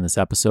Williams in this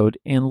episode,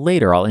 and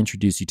later I'll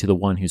introduce you to the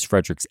one who's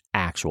Frederick's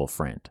actual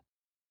friend.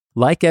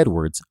 Like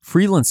Edwards,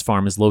 Freeland's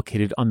farm is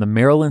located on the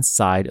Maryland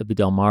side of the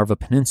Delmarva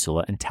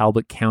Peninsula in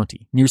Talbot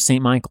County, near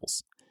St.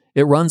 Michael's.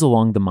 It runs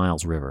along the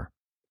Miles River.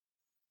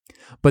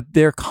 But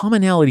their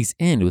commonalities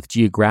end with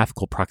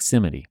geographical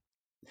proximity.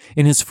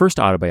 In his first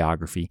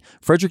autobiography,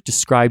 Frederick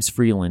describes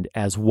Freeland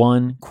as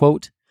one,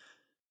 quote,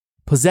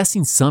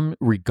 possessing some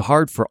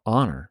regard for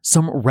honor,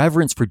 some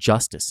reverence for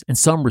justice, and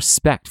some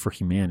respect for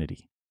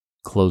humanity.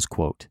 Close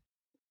quote.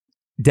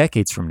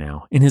 Decades from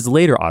now, in his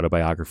later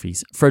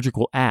autobiographies, Frederick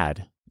will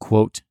add,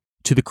 quote,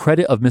 to the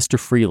credit of Mr.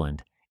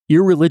 Freeland,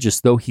 irreligious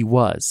though he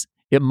was,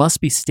 it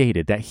must be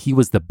stated that he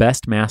was the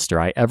best master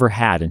I ever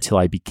had until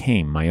I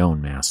became my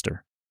own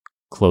master.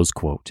 Close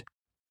quote.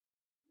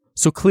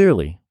 So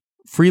clearly,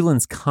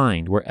 Freeland's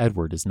kind where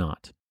Edward is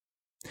not.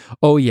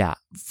 Oh yeah,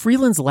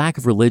 Freeland's lack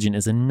of religion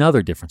is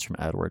another difference from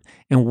Edward,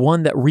 and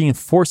one that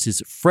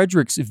reinforces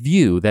Frederick's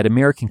view that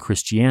American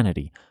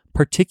Christianity,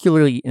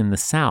 particularly in the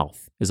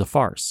South, is a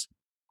farce.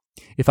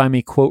 If I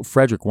may quote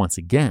Frederick once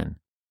again,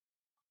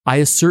 I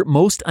assert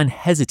most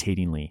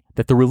unhesitatingly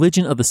that the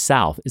religion of the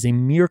South is a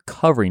mere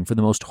covering for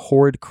the most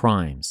horrid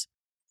crimes.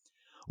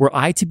 Were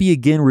I to be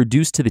again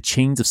reduced to the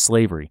chains of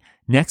slavery,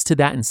 next to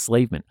that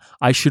enslavement,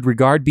 I should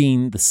regard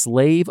being the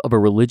slave of a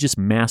religious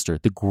master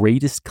the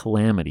greatest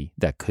calamity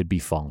that could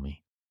befall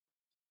me.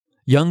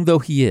 Young though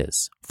he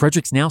is,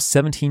 Frederick's now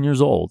 17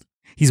 years old.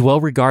 He's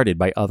well regarded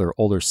by other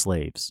older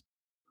slaves.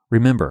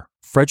 Remember,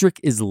 Frederick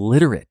is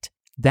literate.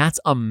 That's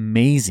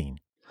amazing.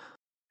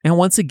 And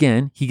once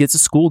again, he gets a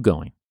school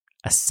going,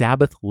 a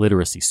Sabbath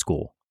literacy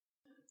school.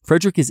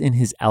 Frederick is in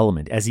his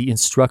element as he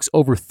instructs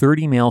over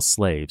 30 male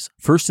slaves,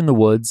 first in the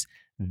woods,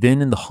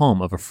 then in the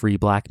home of a free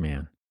black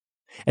man.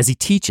 As he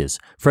teaches,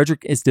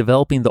 Frederick is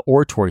developing the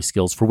oratory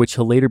skills for which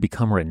he'll later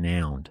become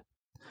renowned.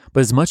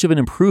 But as much of an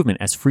improvement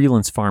as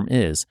Freeland's farm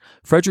is,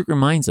 Frederick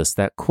reminds us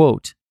that,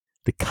 quote,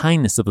 the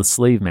kindness of the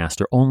slave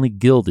master only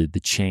gilded the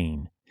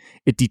chain.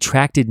 It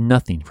detracted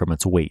nothing from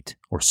its weight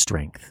or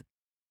strength.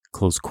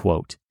 Close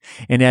quote.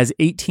 And as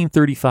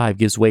 1835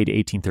 gives way to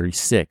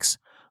 1836,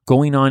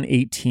 going on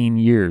 18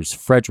 years,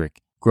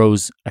 Frederick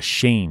grows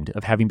ashamed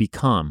of having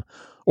become,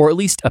 or at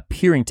least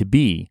appearing to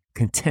be,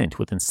 content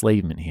with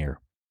enslavement here.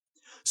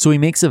 So he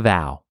makes a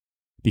vow.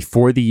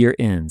 Before the year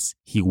ends,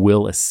 he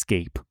will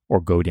escape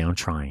or go down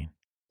trying.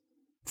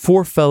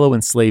 4 fellow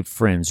enslaved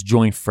friends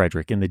join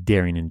Frederick in the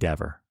daring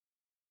endeavor.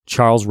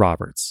 Charles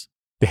Roberts,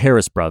 the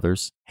Harris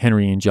brothers,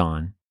 Henry and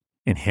John,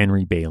 and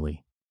Henry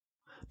Bailey.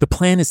 The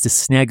plan is to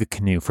snag a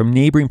canoe from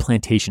neighboring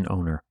plantation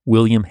owner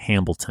William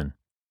Hambleton.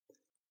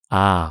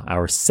 Ah,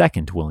 our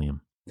second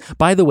William.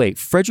 By the way,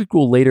 Frederick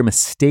will later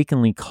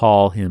mistakenly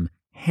call him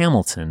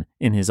Hamilton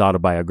in his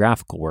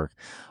autobiographical work,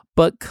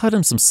 but cut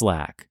him some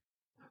slack.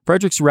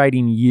 Frederick's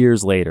writing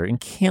years later and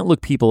can't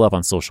look people up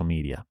on social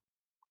media.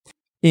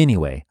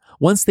 Anyway,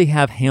 Once they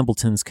have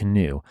Hambleton's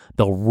canoe,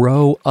 they'll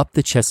row up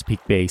the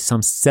Chesapeake Bay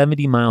some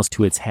 70 miles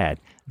to its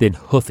head, then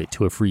hoof it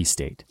to a free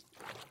state.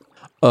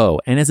 Oh,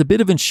 and as a bit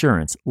of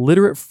insurance,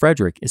 literate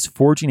Frederick is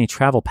forging a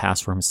travel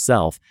pass for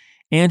himself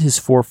and his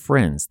 4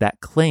 friends that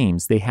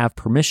claims they have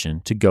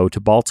permission to go to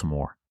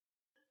Baltimore.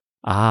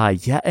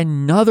 Yet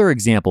another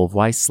example of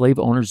why slave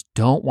owners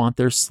don't want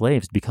their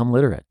slaves to become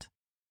literate.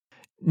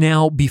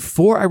 Now,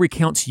 before I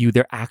recount to you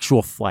their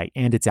actual flight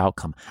and its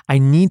outcome, I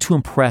need to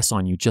impress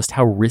on you just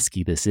how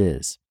risky this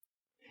is.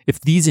 If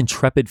these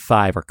intrepid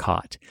 5 are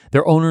caught,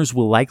 their owners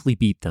will likely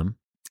beat them,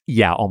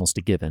 almost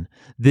a given,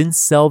 then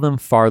sell them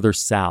farther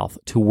south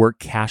to work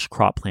cash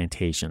crop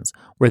plantations,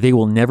 where they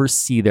will never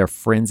see their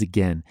friends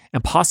again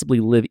and possibly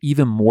live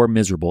even more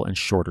miserable and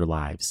shorter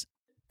lives.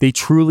 They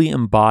truly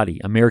embody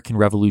American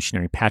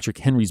revolutionary Patrick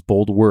Henry's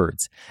bold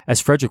words,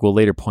 as Frederick will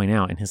later point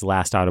out in his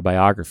last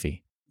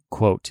autobiography,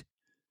 quote,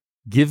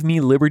 "Give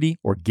me liberty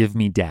or give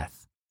me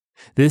death."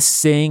 This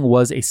saying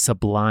was a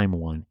sublime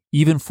one,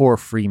 even for a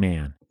free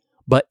man.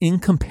 But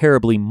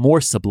incomparably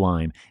more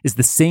sublime is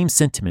the same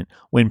sentiment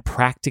when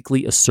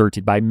practically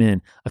asserted by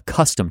men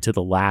accustomed to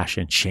the lash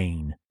and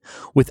chain.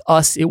 With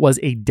us, it was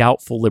a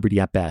doubtful liberty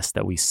at best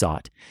that we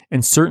sought,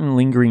 and certain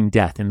lingering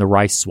death in the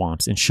rice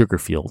swamps and sugar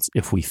fields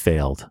if we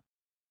failed.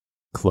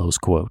 Close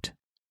quote.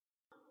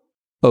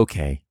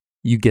 Okay,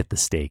 you get the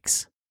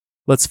stakes.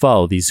 Let's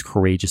follow these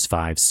courageous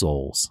 5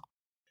 souls.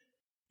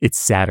 It's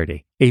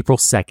Saturday, April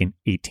 2nd,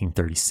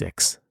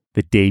 1836,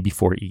 the day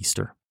before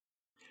Easter.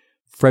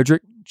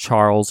 Frederick,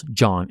 Charles,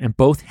 John, and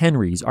both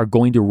Henrys are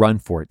going to run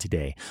for it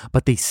today,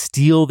 but they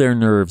steel their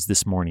nerves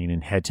this morning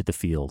and head to the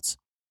fields.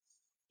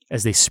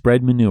 As they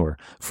spread manure,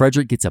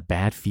 Frederick gets a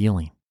bad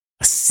feeling,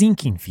 a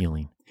sinking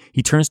feeling.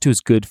 He turns to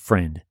his good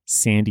friend,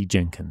 Sandy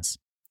Jenkins.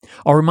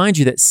 I'll remind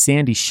you that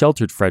Sandy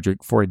sheltered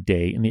Frederick for a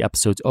day in the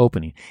episode's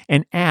opening,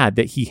 and add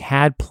that he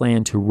had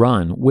planned to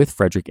run with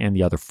Frederick and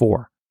the other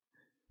 4.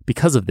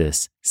 Because of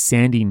this,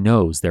 Sandy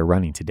knows they're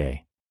running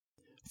today.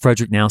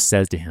 Frederick now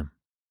says to him,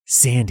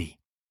 "Sandy,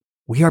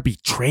 we are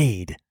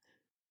betrayed.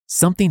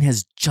 Something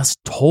has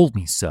just told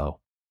me so."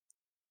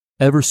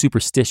 Ever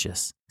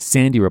superstitious,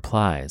 Sandy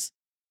replies,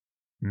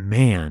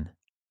 "Man,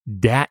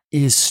 that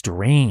is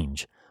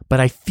strange, but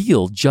I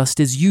feel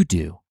just as you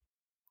do."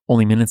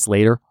 Only minutes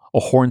later, a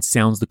horn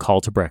sounds the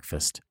call to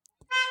breakfast.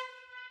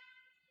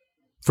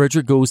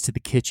 Frederick goes to the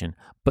kitchen,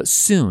 but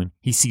soon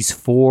he sees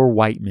 4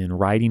 white men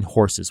riding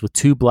horses with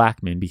 2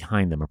 black men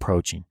behind them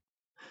approaching.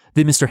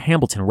 Then Mr.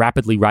 Hambleton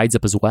rapidly rides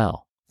up as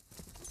well.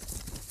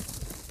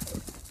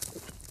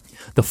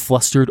 The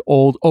flustered,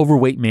 old,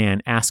 overweight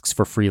man asks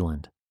for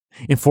Freeland.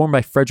 Informed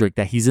by Frederick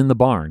that he's in the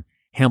barn,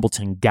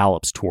 Hambleton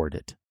gallops toward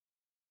it.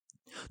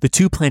 The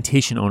 2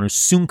 plantation owners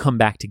soon come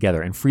back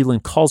together, and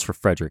Freeland calls for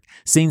Frederick,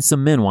 saying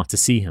some men want to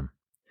see him.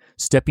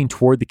 Stepping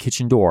toward the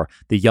kitchen door,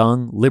 the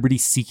young,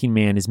 liberty-seeking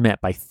man is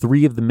met by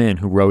 3 of the men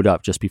who rode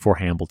up just before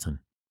Hambleton.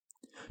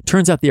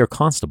 Turns out they are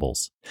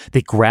constables.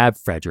 They grab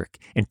Frederick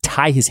and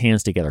tie his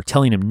hands together,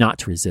 telling him not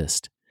to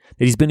resist,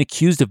 that he's been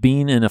accused of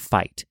being in a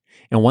fight,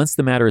 and once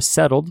the matter is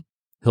settled,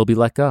 he'll be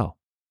let go.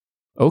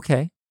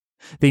 Okay.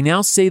 They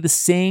now say the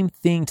same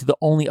thing to the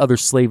only other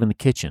slave in the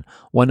kitchen,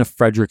 one of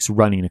Frederick's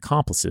running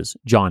accomplices,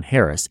 John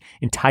Harris,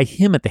 and tie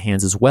him at the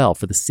hands as well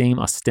for the same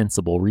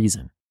ostensible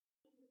reason.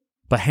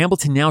 But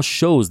Hambleton now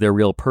shows their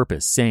real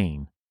purpose,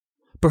 saying,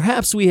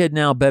 "Perhaps we had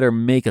now better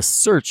make a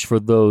search for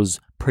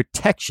those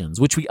protections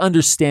which we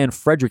understand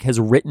Frederick has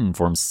written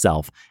for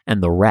himself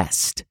and the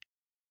rest."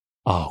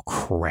 Oh,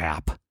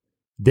 crap.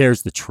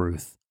 There's the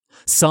truth.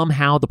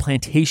 Somehow the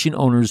plantation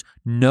owners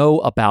know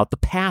about the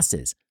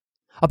passes,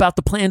 about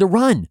the plan to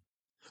run.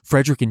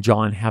 Frederick and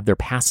John have their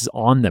passes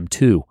on them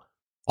too.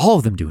 All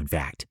of them do, in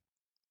fact.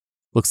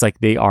 Looks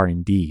like they are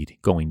indeed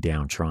going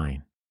down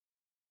trying.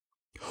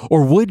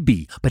 Or would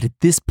be, but at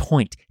this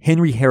point,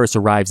 Henry Harris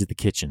arrives at the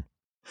kitchen.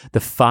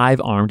 The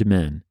 5 armed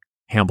men,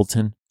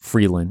 Hambleton,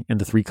 Freeland, and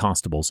the 3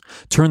 constables,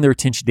 turn their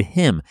attention to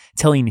him,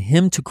 telling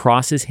him to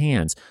cross his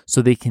hands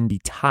so they can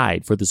be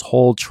tied for this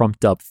whole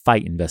trumped-up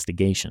fight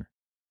investigation.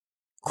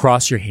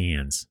 "Cross your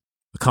hands,"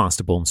 a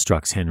constable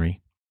instructs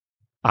Henry.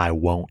 "I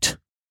won't,"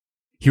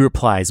 he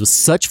replies with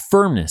such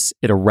firmness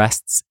it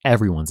arrests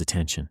everyone's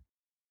attention.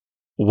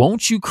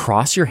 "Won't you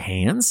cross your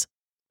hands?"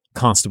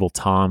 Constable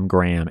Tom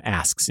Graham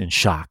asks in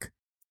shock.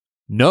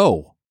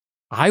 "No,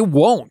 I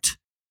won't,"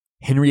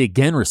 Henry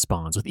again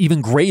responds with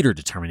even greater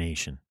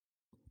determination.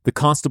 The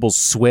constables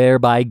swear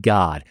by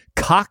God,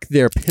 cock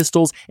their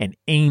pistols, and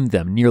aim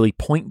them nearly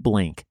point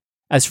blank,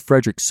 as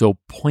Frederick so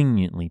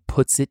poignantly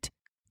puts it,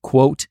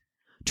 quote,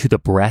 "to the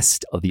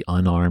breast of the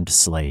unarmed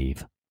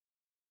slave."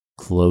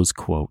 Close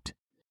quote.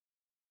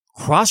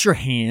 "Cross your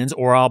hands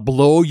or I'll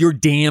blow your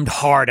damned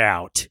heart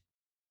out."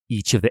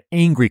 Each of the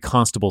angry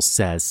constables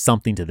says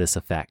something to this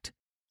effect.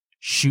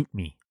 "Shoot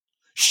me.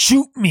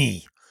 Shoot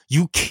me.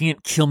 You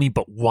can't kill me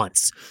but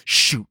once.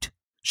 Shoot.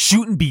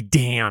 Shoot and be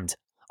damned.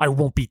 I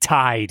won't be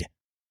tied."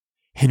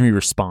 Henry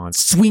responds,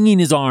 swinging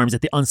his arms at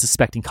the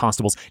unsuspecting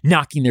constables,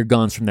 knocking their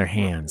guns from their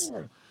hands.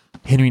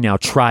 Henry now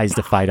tries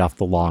to fight off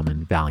the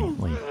lawman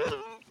valiantly.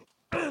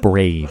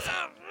 brave,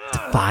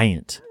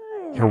 defiant,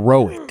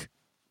 heroic.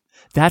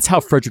 That's how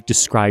Frederick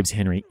describes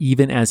Henry,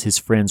 even as his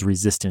friend's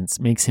resistance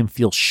makes him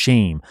feel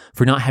shame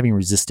for not having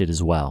resisted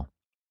as well.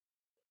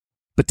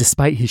 But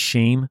despite his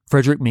shame,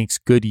 Frederick makes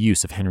good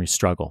use of Henry's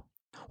struggle.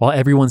 While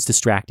everyone's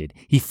distracted,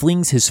 he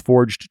flings his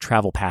forged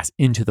travel pass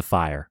into the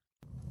fire.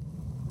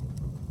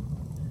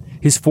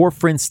 His 4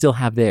 friends still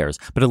have theirs,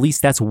 but at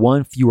least that's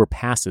 1 fewer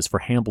passes for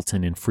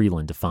Hambleton and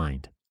Freeland to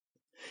find.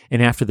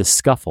 And after the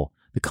scuffle,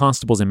 the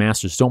constables and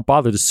masters don't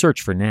bother to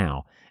search for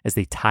now as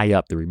they tie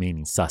up the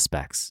remaining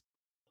suspects.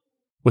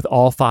 With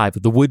all 5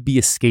 of the would-be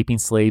escaping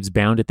slaves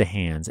bound at the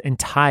hands and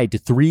tied to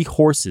 3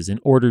 horses in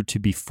order to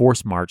be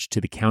force-marched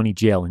to the county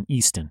jail in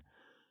Easton,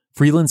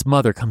 Freeland's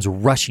mother comes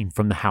rushing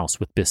from the house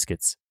with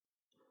biscuits.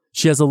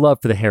 She has a love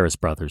for the Harris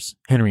brothers,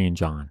 Henry and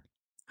John.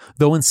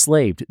 Though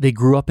enslaved, they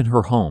grew up in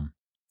her home.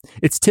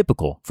 It's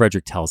typical,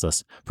 Frederick tells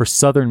us, for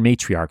Southern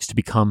matriarchs to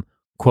become,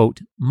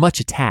 quote, much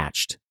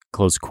attached,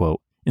 close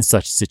quote, in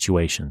such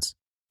situations.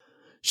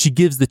 She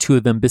gives the 2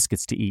 of them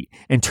biscuits to eat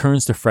and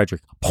turns to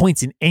Frederick,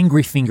 points an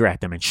angry finger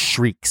at them and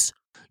shrieks,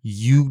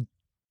 "You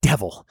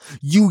devil!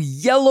 You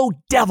yellow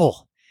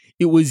devil!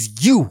 It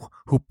was you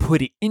who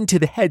put it into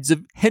the heads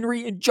of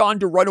Henry and John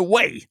to run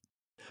away!"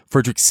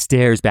 Frederick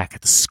stares back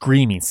at the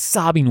screaming,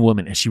 sobbing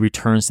woman as she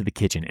returns to the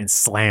kitchen and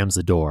slams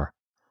the door.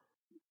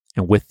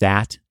 And with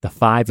that, the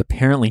 5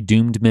 apparently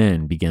doomed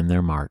men begin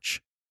their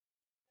march.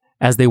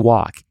 As they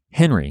walk,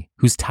 Henry,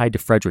 who's tied to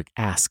Frederick,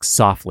 asks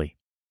softly,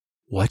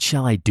 "What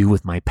shall I do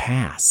with my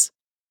pass?"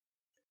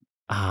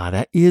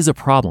 That is a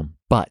problem,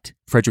 but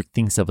Frederick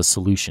thinks of a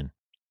solution.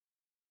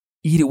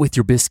 "Eat it with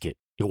your biscuit.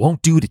 It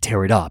won't do to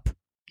tear it up,"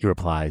 he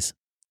replies.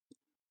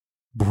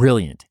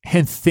 Brilliant,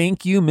 and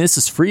thank you,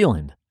 Mrs.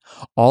 Freeland.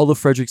 All of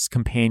Frederick's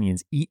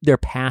companions eat their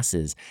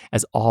passes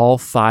as all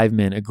 5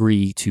 men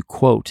agree to,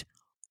 quote,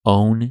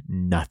 own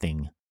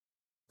nothing,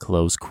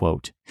 close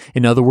quote.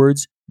 In other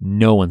words,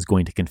 no one's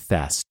going to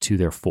confess to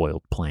their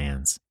foiled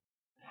plans.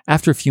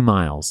 After a few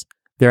miles,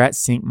 they're at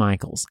St.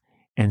 Michael's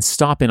and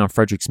stop in on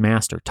Frederick's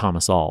master,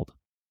 Thomas Auld.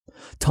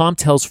 Tom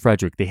tells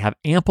Frederick they have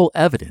ample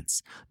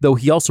evidence, though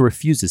he also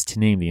refuses to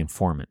name the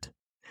informant.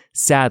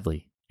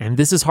 Sadly, and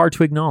this is hard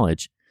to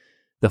acknowledge,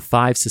 the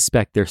 5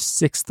 suspect their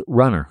 6th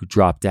runner who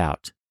dropped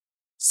out,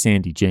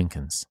 Sandy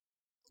Jenkins.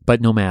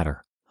 But no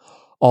matter.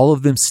 All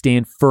of them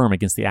stand firm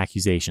against the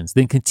accusations,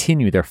 then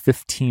continue their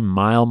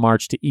 15-mile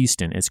march to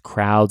Easton as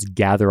crowds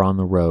gather on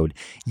the road,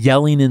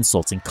 yelling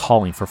insults and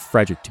calling for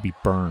Frederick to be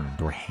burned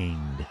or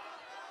hanged.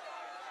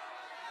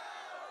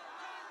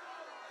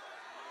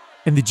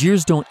 And the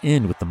jeers don't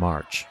end with the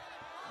march.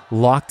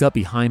 Locked up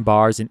behind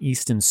bars in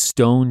Easton's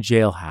stone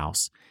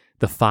jailhouse,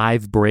 the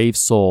 5 brave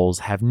souls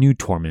have new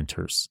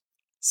tormentors,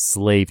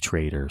 slave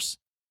traders.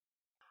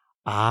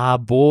 "Ah,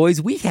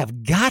 boys, we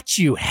have got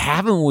you,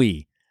 haven't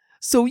we?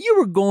 So you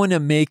were going to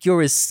make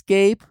your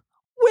escape?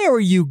 Where are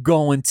you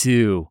going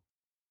to?"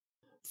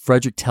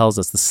 Frederick tells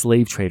us the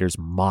slave traders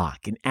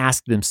mock and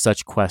ask them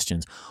such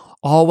questions,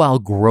 all while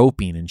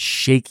groping and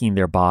shaking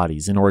their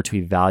bodies in order to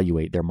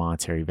evaluate their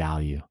monetary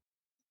value.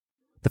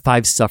 The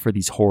 5 suffer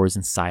these horrors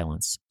in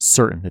silence,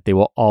 certain that they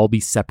will all be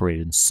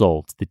separated and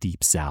sold to the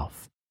Deep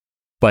South.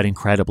 But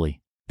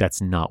incredibly, that's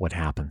not what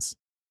happens.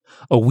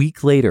 A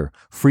week later,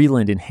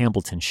 Freeland and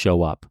Hambleton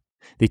show up.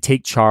 They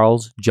take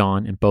Charles,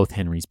 John, and both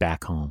Henrys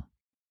back home.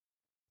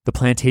 The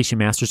plantation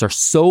masters are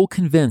so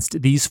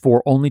convinced these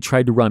 4 only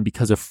tried to run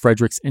because of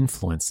Frederick's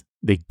influence,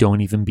 they don't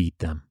even beat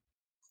them.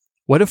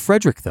 What of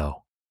Frederick,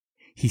 though?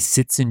 He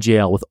sits in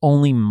jail with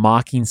only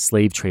mocking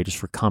slave traders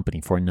for company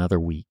for another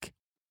week.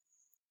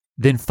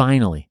 Then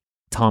finally,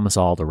 Thomas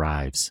Auld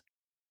arrives.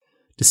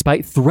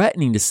 Despite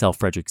threatening to sell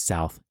Frederick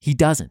south, he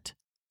doesn't.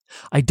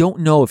 I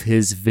don't know if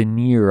his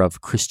veneer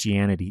of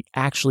Christianity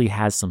actually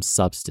has some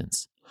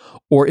substance,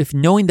 or if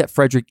knowing that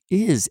Frederick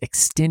is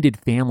extended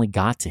family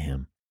got to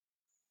him.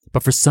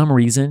 But for some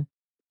reason,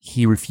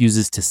 he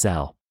refuses to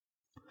sell.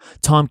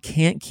 Tom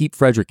can't keep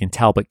Frederick in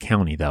Talbot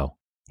County, though.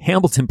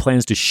 Hambleton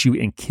plans to shoot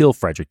and kill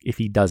Frederick if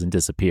he doesn't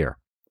disappear.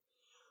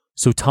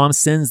 So Tom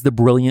sends the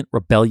brilliant,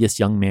 rebellious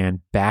young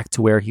man back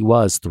to where he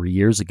was 3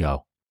 years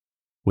ago,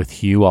 with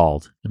Hugh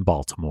Auld in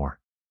Baltimore.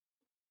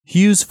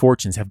 Hugh's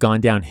fortunes have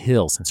gone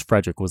downhill since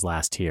Frederick was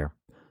last here,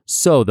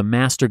 so the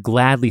master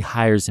gladly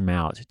hires him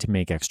out to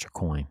make extra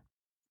coin.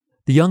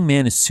 The young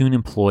man is soon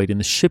employed in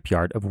the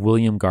shipyard of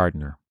William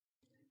Gardner.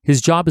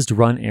 His job is to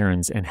run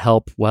errands and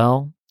help,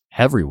 well,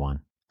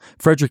 everyone.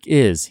 Frederick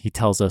is, he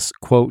tells us,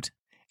 quote,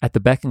 at the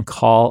beck and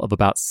call of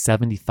about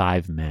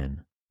 75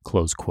 men,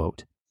 close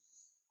quote.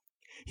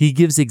 He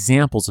gives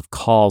examples of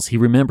calls he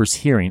remembers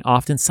hearing,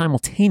 often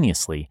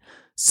simultaneously,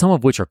 some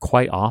of which are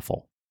quite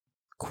awful.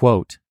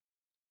 Quote,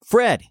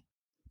 "Fred,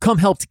 come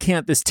help to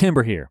cant this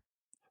timber here.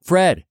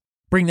 Fred,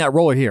 bring that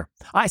roller here.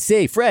 I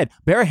say, Fred,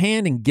 bear a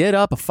hand and get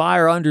up a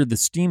fire under the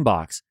steam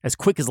box as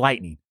quick as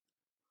lightning.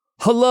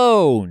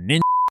 Hello, ninja.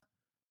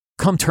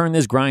 Come turn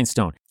this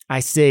grindstone. I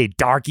say,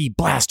 darky,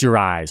 blast your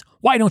eyes.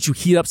 Why don't you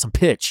heat up some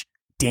pitch?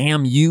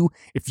 Damn you.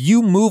 If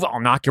you move, I'll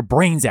knock your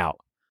brains out."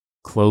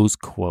 Close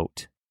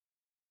quote.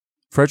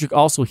 Frederick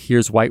also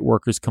hears white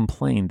workers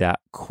complain that,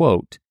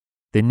 quote,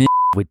 the n***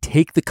 would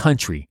take the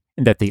country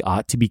and that they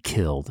ought to be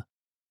killed.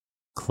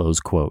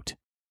 Close quote.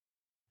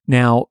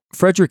 Now,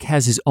 Frederick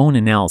has his own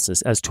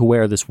analysis as to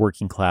where this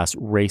working class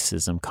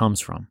racism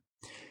comes from.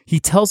 He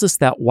tells us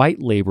that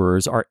white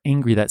laborers are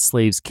angry that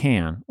slaves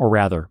can, or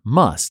rather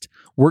must,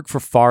 work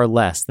for far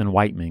less than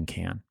white men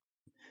can.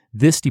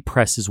 This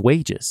depresses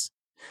wages.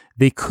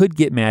 They could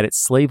get mad at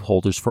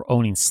slaveholders for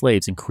owning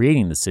slaves and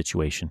creating the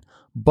situation,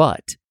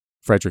 but,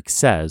 Frederick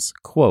says,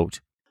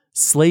 quote,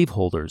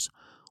 slaveholders,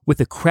 with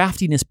a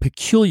craftiness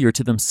peculiar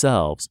to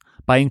themselves,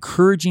 by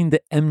encouraging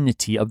the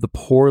enmity of the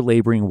poor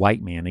laboring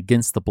white man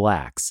against the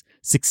blacks,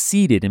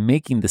 succeeded in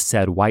making the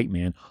said white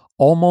man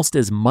almost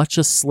as much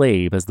a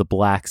slave as the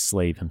black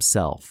slave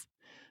himself.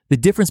 The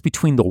difference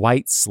between the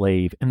white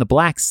slave and the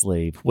black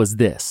slave was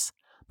this: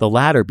 the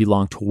latter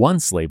belonged to one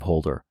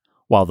slaveholder,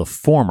 while the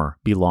former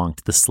belonged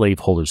to the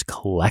slaveholders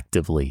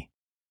collectively.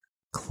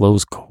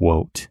 Close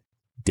quote.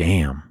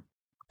 Damn,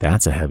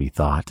 that's a heavy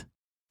thought.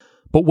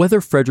 But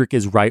whether Frederick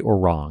is right or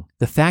wrong,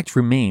 the fact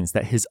remains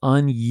that his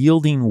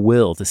unyielding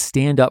will to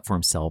stand up for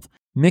himself,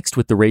 mixed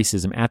with the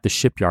racism at the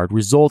shipyard,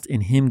 result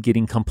in him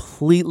getting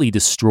completely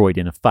destroyed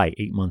in a fight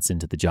 8 months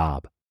into the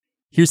job.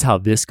 Here's how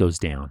this goes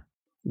down.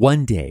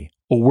 One day,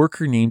 a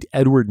worker named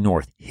Edward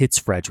North hits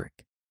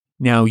Frederick.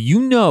 Now,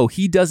 you know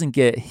he doesn't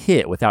get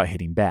hit without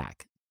hitting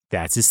back.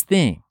 That's his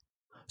thing.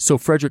 So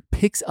Frederick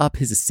picks up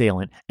his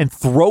assailant and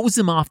throws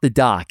him off the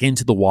dock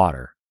into the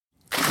water.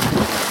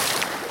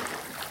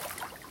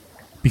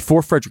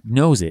 Before Frederick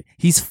knows it,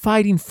 he's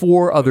fighting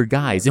 4 other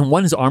guys, and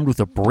one is armed with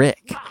a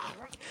brick.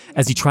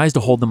 As he tries to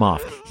hold them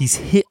off, he's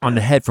hit on the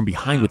head from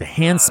behind with a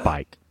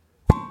handspike.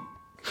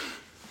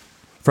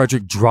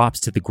 Frederick drops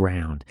to the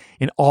ground,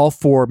 and all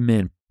 4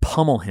 men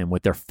pummel him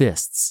with their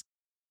fists.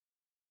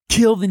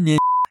 Kill the n***!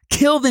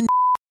 Kill the n***!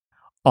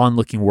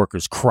 Onlooking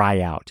workers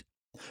cry out.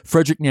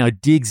 Frederick now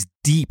digs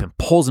deep and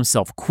pulls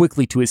himself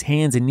quickly to his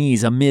hands and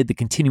knees amid the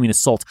continuing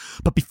assault,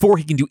 but before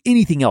he can do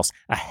anything else,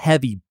 a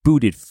heavy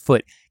booted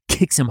foot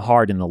kicks him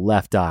hard in the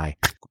left eye,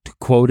 to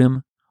quote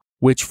him,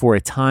 which for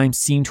a time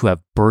seemed to have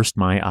burst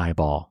my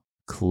eyeball.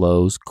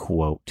 Close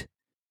quote.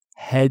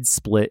 Head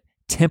split,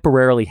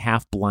 temporarily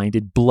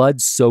half-blinded,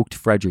 blood-soaked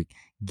Frederick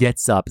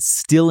gets up,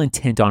 still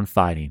intent on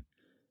fighting.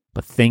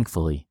 But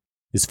thankfully,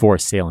 his 4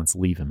 assailants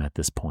leave him at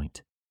this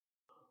point.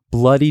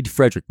 Bloodied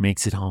Frederick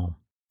makes it home.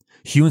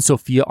 Hugh and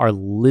Sophia are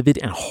livid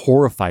and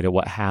horrified at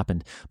what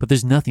happened, but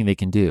there's nothing they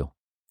can do.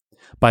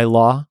 By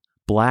law,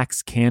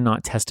 blacks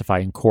cannot testify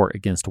in court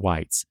against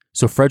whites,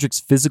 so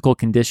Frederick's physical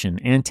condition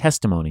and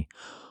testimony,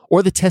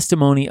 or the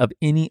testimony of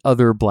any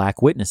other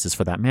black witnesses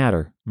for that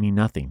matter, mean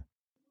nothing.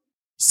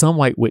 Some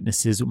white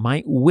witnesses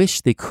might wish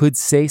they could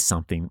say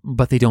something,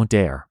 but they don't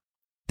dare.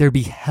 There'd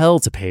be hell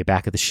to pay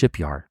back at the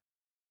shipyard.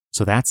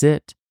 So that's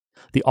it.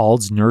 The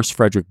Alds nurse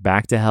Frederick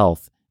back to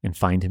health and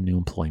find him new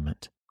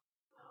employment.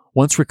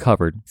 Once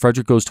recovered,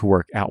 Frederick goes to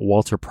work at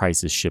Walter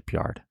Price's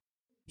shipyard.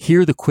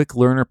 Here, the quick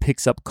learner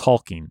picks up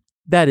caulking,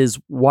 that is,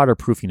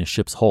 waterproofing a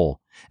ship's hull,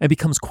 and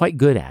becomes quite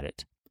good at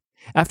it.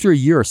 After a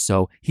year or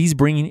so, he's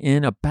bringing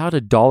in about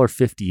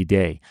 $1.50 a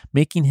day,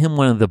 making him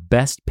one of the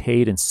best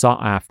paid and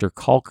sought-after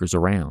caulkers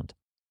around.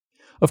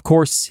 Of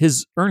course,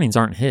 his earnings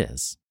aren't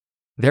his.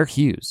 They're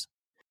Hugh's.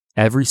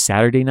 Every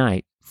Saturday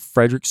night,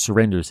 Frederick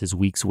surrenders his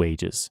week's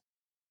wages.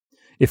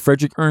 If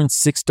Frederick earns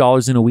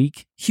 $6 in a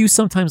week, Hugh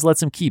sometimes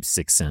lets him keep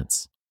 6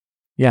 cents.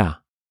 Yeah,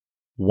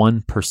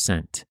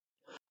 1%.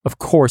 Of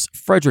course,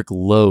 Frederick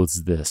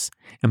loathes this,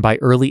 and by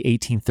early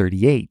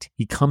 1838,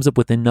 he comes up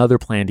with another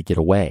plan to get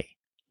away,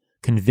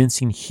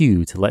 convincing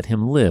Hugh to let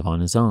him live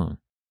on his own.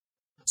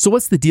 So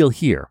what's the deal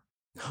here?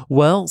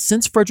 Well,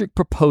 since Frederick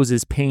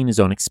proposes paying his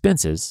own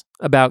expenses,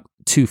 about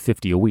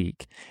 $2.50 a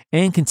week,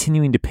 and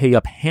continuing to pay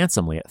up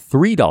handsomely at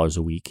 $3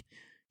 a week,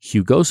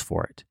 Hugh goes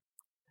for it.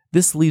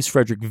 This leaves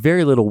Frederick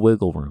very little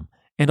wiggle room,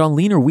 and on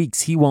leaner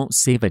weeks he won't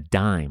save a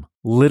dime,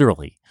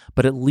 literally,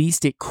 but at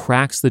least it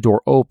cracks the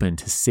door open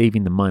to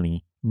saving the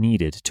money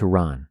needed to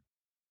run.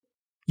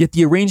 Yet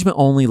the arrangement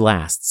only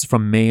lasts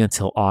from May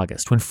until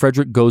August, when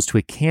Frederick goes to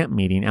a camp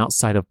meeting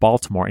outside of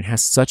Baltimore and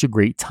has such a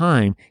great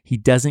time he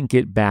doesn't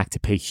get back to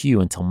pay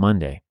Hugh until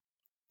Monday.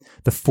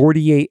 The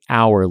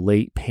 48-hour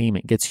late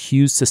payment gets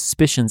Hugh's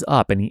suspicions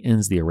up and he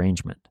ends the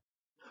arrangement.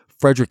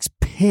 Frederick's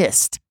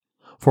pissed.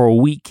 For a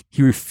week,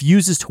 he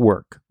refuses to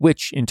work,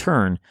 which, in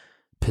turn,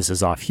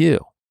 pisses off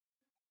Hugh.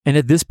 And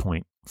at this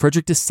point,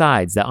 Frederick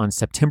decides that on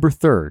September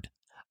 3rd,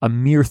 a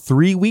mere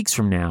 3 weeks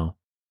from now,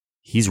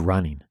 he's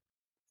running.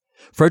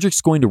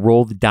 Frederick's going to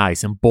roll the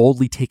dice and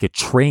boldly take a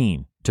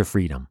train to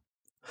freedom.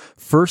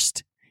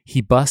 First,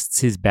 he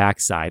busts his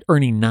backside,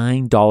 earning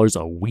 $9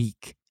 a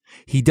week.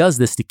 He does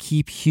this to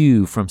keep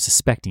Hugh from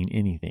suspecting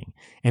anything,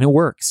 and it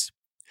works.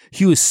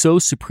 Hugh is so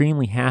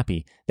supremely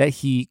happy that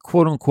he,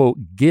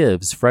 quote-unquote,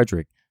 gives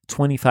Frederick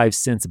 25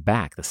 cents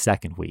back the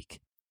second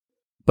week.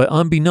 But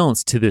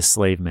unbeknownst to this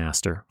slave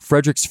master,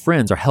 Frederick's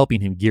friends are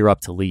helping him gear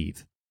up to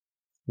leave.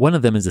 One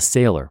of them is a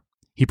sailor.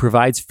 He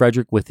provides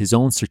Frederick with his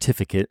own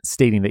certificate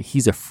stating that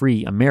he's a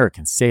free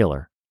American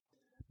sailor.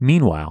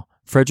 Meanwhile,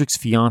 Frederick's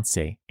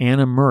fiancée,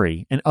 Anna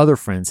Murray, and other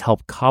friends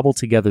help cobble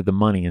together the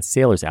money and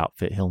sailor's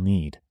outfit he'll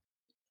need.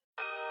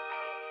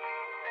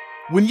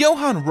 When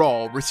Johann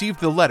Rall received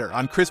the letter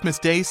on Christmas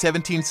Day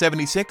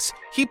 1776,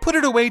 he put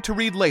it away to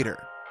read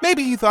later.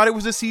 Maybe he thought it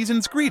was a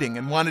season's greeting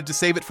and wanted to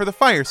save it for the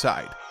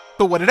fireside.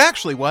 But what it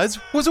actually was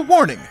a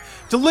warning,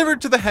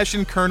 delivered to the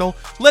Hessian colonel,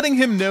 letting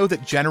him know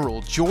that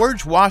General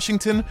George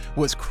Washington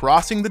was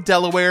crossing the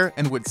Delaware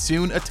and would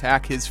soon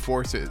attack his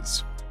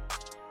forces.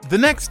 The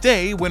next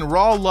day, when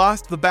Rall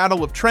lost the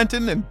Battle of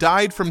Trenton and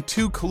died from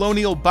 2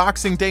 colonial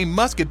Boxing Day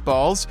musket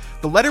balls,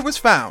 the letter was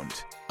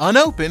found,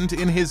 unopened,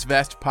 in his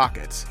vest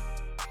pocket.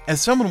 As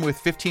someone with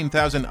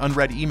 15,000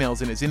 unread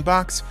emails in his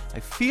inbox, I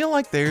feel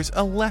like there's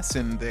a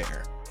lesson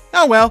there.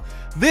 Oh well,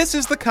 this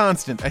is The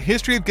Constant, a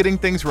history of getting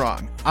things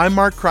wrong. I'm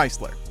Mark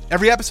Chrysler.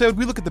 Every episode,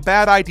 we look at the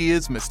bad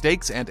ideas,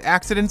 mistakes, and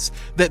accidents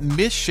that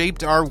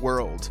misshaped our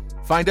world.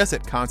 Find us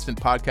at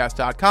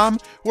constantpodcast.com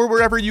or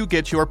wherever you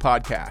get your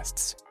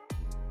podcasts.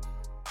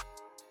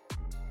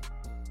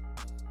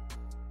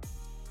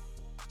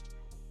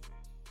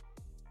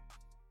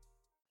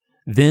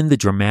 Then the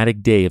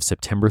dramatic day of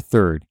September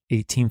 3rd,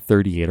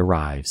 1838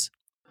 arrives.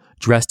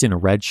 Dressed in a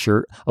red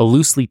shirt, a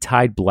loosely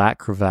tied black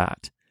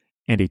cravat,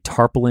 and a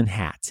tarpaulin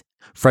hat,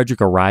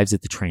 Frederick arrives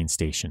at the train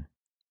station.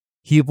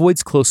 He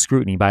avoids close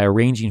scrutiny by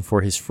arranging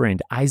for his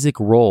friend Isaac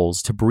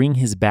Rolls to bring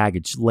his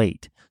baggage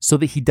late so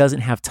that he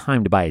doesn't have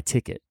time to buy a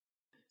ticket.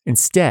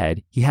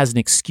 Instead, he has an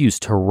excuse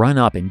to run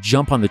up and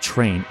jump on the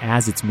train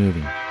as it's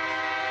moving.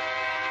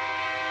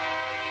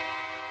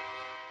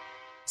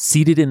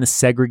 Seated in the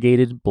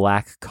segregated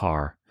black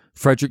car,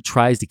 Frederick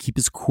tries to keep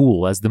his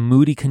cool as the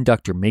moody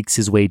conductor makes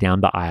his way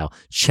down the aisle,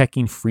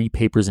 checking free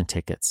papers and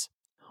tickets.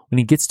 When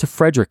he gets to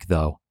Frederick,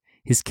 though,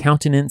 his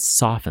countenance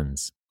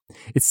softens.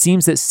 It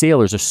seems that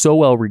sailors are so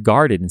well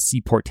regarded in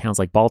seaport towns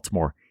like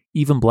Baltimore,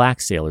 even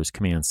black sailors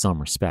command some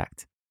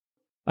respect.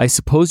 "I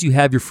suppose you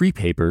have your free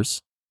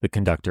papers?" the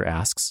conductor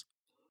asks.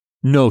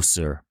 "No,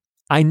 sir.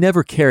 I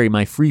never carry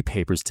my free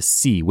papers to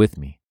sea with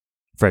me,"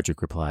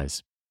 Frederick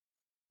replies.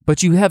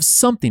 "But you have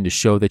something to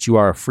show that you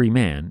are a free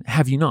man,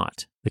 have you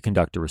not?" the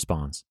conductor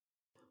responds.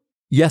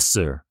 "Yes,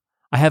 sir.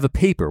 I have a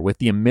paper with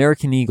the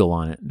American Eagle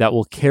on it that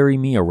will carry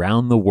me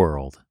around the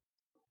world."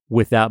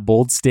 With that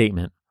bold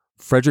statement,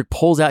 Frederick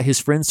pulls out his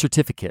friend's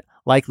certificate,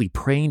 likely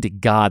praying to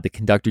God the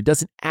conductor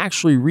doesn't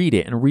actually read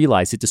it and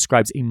realize it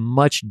describes a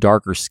much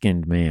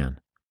darker-skinned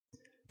man.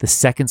 The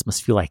seconds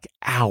must feel like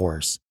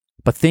hours,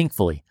 but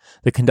thankfully,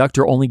 the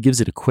conductor only gives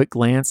it a quick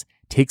glance,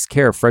 takes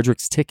care of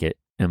Frederick's ticket,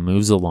 and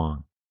moves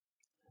along.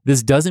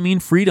 This doesn't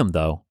mean freedom,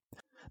 though.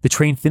 The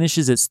train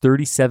finishes its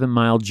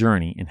 37-mile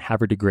journey in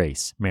Havre de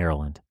Grace,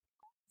 Maryland.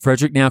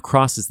 Frederick now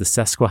crosses the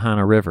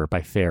Susquehanna River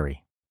by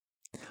ferry.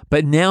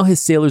 But now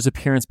his sailor's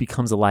appearance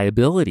becomes a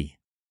liability.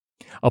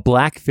 A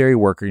black ferry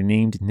worker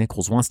named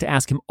Nichols wants to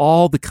ask him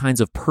all the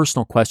kinds of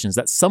personal questions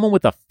that someone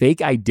with a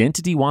fake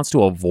identity wants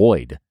to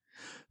avoid.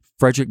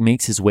 Frederick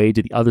makes his way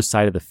to the other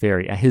side of the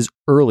ferry at his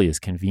earliest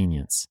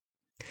convenience.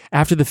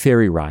 After the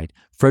ferry ride,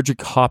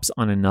 Frederick hops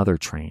on another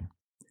train.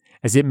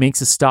 As it makes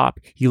a stop,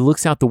 he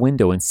looks out the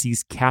window and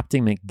sees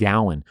Captain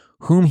McGowan,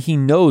 whom he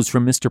knows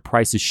from Mr.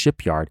 Price's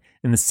shipyard,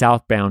 in the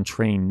southbound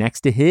train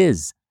next to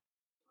his.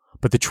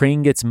 But the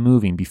train gets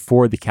moving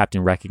before the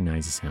captain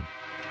recognizes him.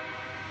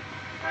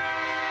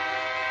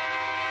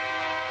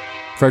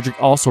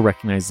 Frederick also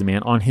recognizes the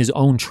man on his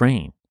own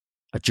train,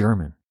 a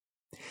German.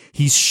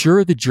 He's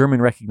sure the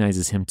German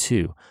recognizes him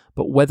too,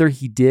 but whether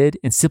he did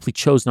and simply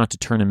chose not to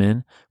turn him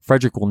in,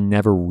 Frederick will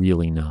never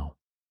really know.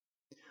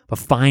 But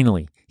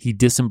finally, he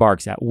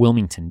disembarks at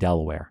Wilmington,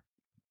 Delaware.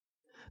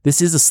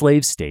 This is a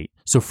slave state,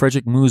 so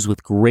Frederick moves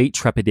with great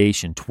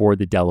trepidation toward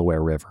the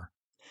Delaware River.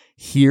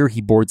 Here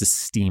he boards a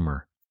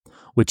steamer,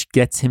 which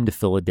gets him to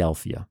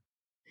Philadelphia.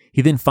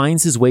 He then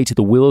finds his way to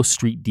the Willow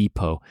Street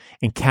Depot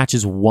and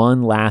catches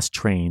one last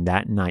train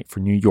that night for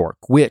New York,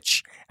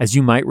 which, as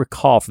you might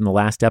recall from the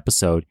last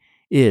episode,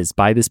 is,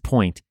 by this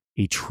point,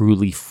 a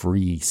truly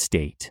free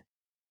state.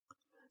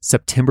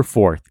 September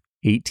 4th,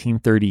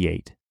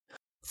 1838.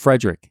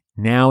 Frederick,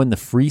 now in the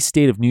free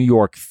state of New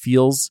York,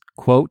 feels,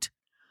 quote,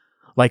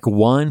 like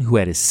one who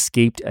had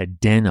escaped a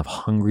den of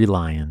hungry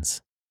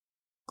lions,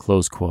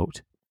 close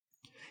quote.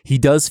 He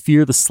does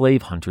fear the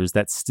slave hunters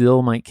that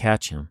still might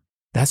catch him.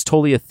 That's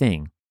totally a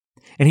thing.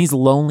 And he's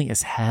lonely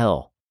as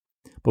hell.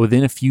 But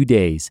within a few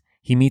days,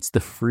 he meets the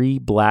free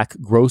black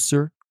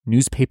grocer,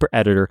 newspaper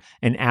editor,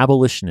 and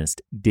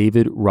abolitionist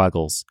David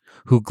Ruggles,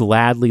 who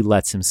gladly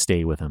lets him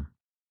stay with him.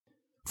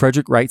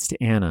 Frederick writes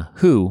to Anna,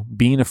 who,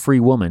 being a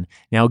free woman,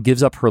 now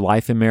gives up her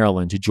life in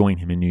Maryland to join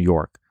him in New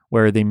York,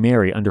 where they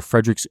marry under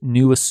Frederick's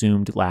new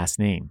assumed last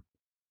name,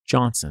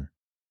 Johnson.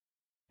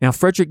 Now,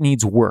 Frederick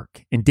needs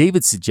work, and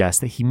David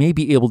suggests that he may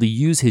be able to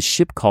use his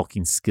ship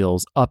caulking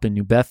skills up in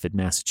New Bedford,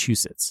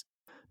 Massachusetts.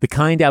 The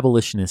kind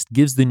abolitionist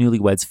gives the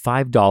newlyweds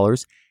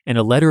 $5 and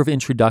a letter of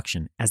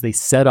introduction as they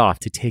set off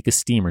to take a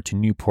steamer to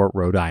Newport,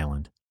 Rhode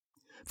Island.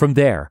 From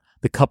there,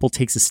 the couple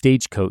takes a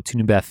stagecoach to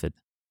New Bedford.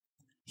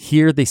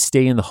 Here they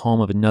stay in the home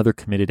of another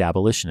committed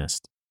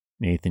abolitionist,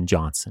 Nathan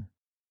Johnson.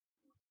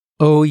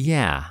 Oh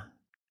yeah,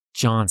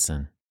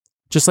 Johnson.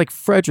 Just like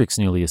Frederick's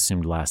newly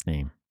assumed last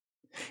name.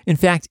 In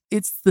fact,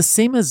 it's the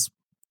same as,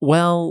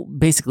 well,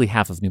 basically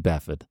half of New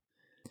Bedford.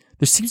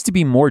 There seems to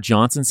be more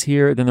Johnsons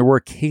here than there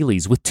were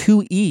Kayleys with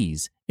 2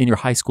 E's in your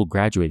high school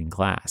graduating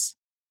class.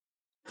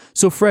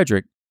 So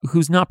Frederick,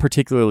 who's not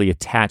particularly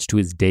attached to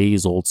his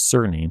days-old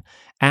surname,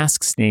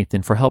 asks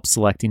Nathan for help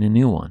selecting a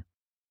new one.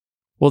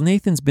 Well,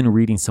 Nathan's been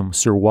reading some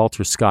Sir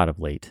Walter Scott of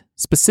late,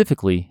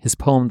 specifically his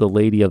poem The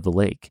Lady of the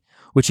Lake,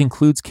 which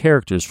includes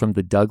characters from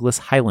the Douglas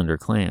Highlander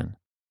clan.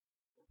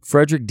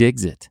 Frederick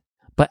digs it,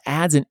 but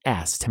adds an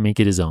S to make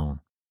it his own.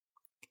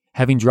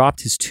 Having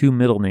dropped his 2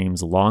 middle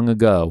names long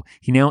ago,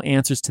 he now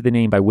answers to the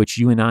name by which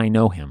you and I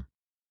know him,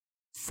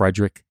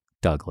 Frederick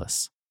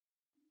Douglass.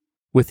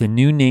 With a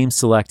new name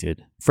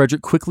selected,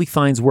 Frederick quickly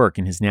finds work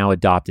in his now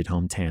adopted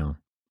hometown.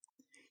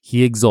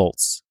 He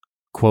exults,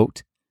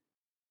 quote,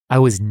 "I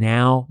was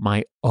now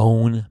my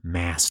own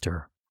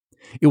master.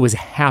 It was a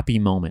happy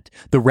moment,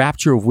 the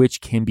rapture of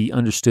which can be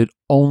understood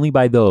only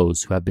by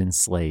those who have been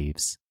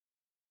slaves."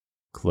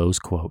 Close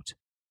quote.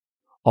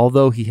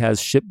 Although he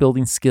has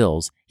shipbuilding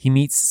skills, he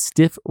meets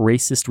stiff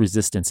racist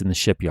resistance in the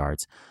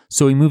shipyards,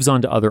 so he moves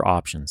on to other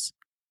options.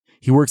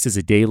 He works as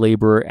a day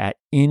laborer at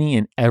any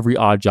and every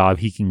odd job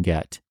he can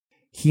get.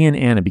 He and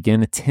Anna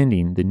began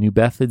attending the New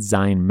Bedford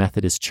Zion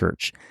Methodist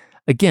Church,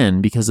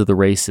 again because of the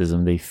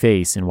racism they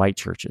face in white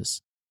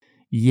churches.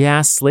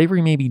 Yeah,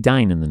 slavery may be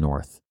dying in the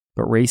North,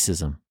 but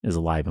racism is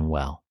alive and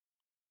well.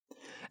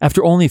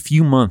 After only a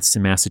few months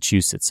in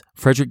Massachusetts,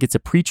 Frederick gets a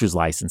preacher's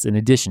license in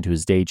addition to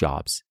his day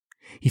jobs.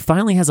 He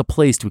finally has a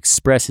place to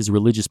express his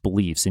religious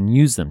beliefs and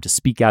use them to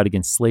speak out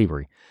against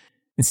slavery,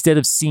 instead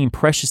of seeing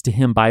precious to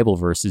him Bible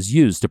verses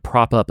used to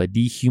prop up a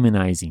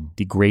dehumanizing,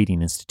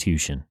 degrading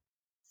institution.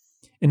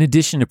 In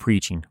addition to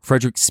preaching,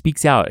 Frederick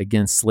speaks out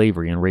against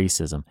slavery and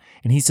racism,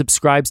 and he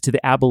subscribes to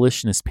the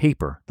abolitionist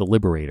paper, The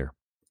Liberator.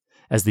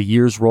 As the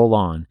years roll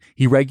on,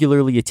 he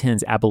regularly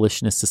attends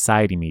abolitionist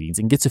society meetings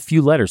and gets a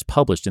few letters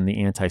published in the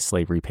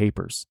anti-slavery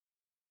papers.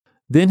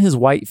 Then his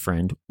white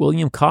friend,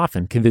 William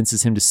Coffin,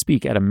 convinces him to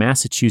speak at a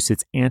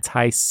Massachusetts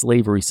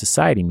anti-slavery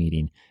society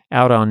meeting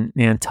out on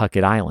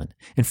Nantucket Island,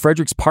 and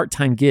Frederick's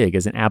part-time gig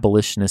as an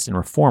abolitionist and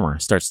reformer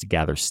starts to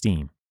gather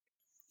steam.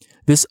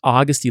 This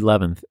August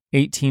 11th,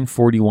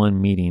 1841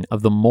 meeting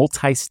of the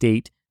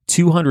multi-state,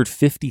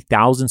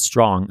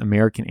 250,000-strong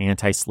American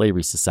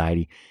Anti-Slavery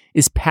Society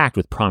is packed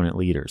with prominent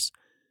leaders,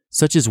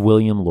 such as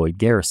William Lloyd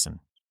Garrison.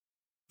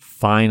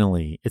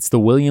 Finally, it's the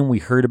William we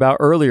heard about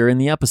earlier in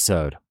the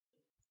episode.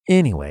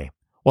 Anyway,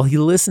 while he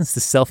listens to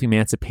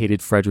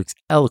self-emancipated Frederick's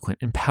eloquent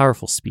and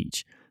powerful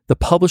speech, the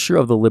publisher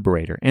of The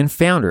Liberator and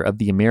founder of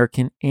the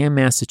American and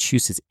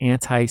Massachusetts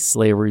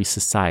Anti-Slavery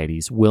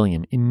Societies,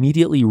 William,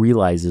 immediately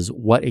realizes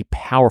what a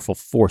powerful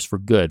force for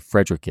good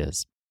Frederick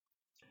is.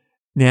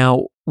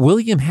 Now,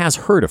 William has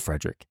heard of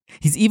Frederick.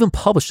 He's even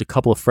published a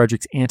couple of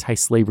Frederick's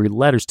anti-slavery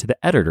letters to the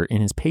editor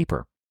in his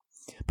paper.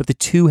 But the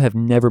two have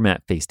never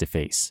met face to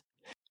face.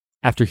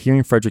 After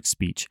hearing Frederick's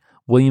speech,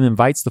 William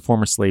invites the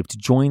former slave to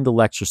join the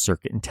lecture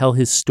circuit and tell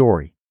his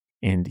story,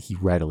 and he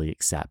readily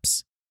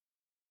accepts.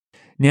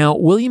 Now,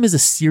 William is a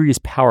serious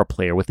power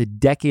player with a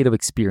decade of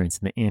experience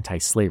in the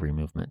anti-slavery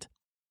movement.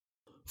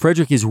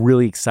 Frederick is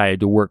really excited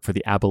to work for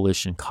the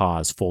abolition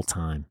cause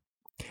full-time.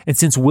 And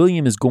since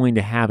William is going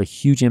to have a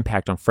huge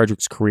impact on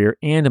Frederick's career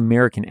and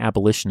American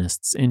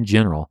abolitionists in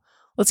general,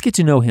 let's get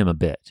to know him a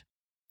bit.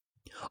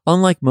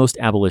 Unlike most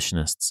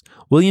abolitionists,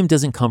 William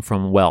doesn't come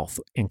from wealth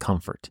and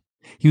comfort.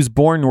 He was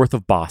born north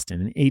of Boston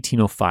in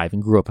 1805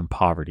 and grew up in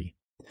poverty.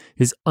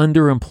 His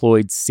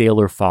underemployed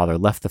sailor father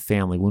left the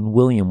family when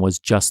William was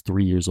just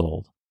 3 years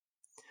old.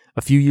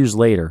 A few years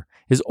later,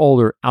 his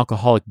older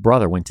alcoholic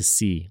brother went to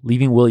sea,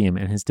 leaving William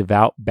and his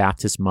devout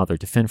Baptist mother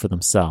to fend for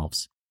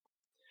themselves.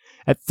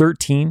 At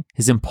 13,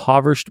 his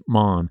impoverished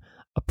mom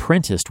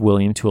apprenticed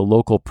William to a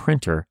local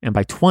printer, and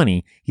by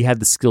 20, he had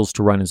the skills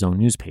to run his own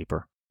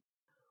newspaper.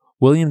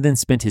 William then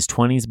spent his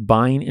 20s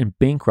buying and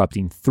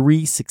bankrupting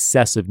 3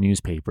 successive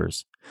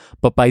newspapers.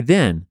 But by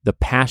then, the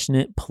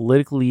passionate,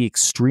 politically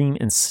extreme,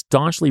 and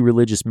staunchly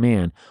religious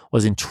man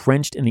was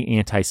entrenched in the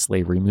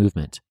anti-slavery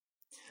movement.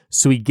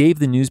 So he gave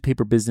the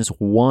newspaper business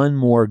one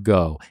more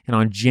go, and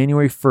on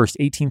January 1st,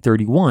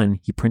 1831,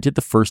 he printed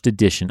the first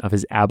edition of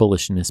his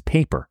abolitionist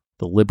paper,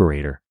 The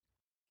Liberator.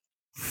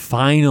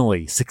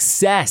 Finally,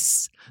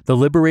 success! The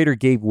Liberator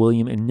gave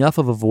William enough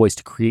of a voice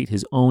to create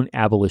his own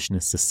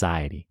abolitionist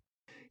society.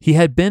 He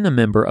had been a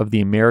member of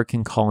the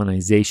American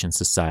Colonization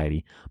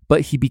Society, but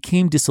he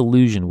became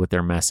disillusioned with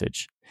their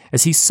message.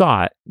 As he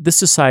saw it, this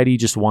society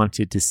just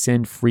wanted to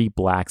send free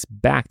blacks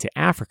back to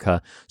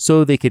Africa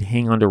so they could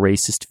hang on to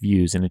racist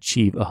views and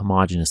achieve a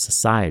homogeneous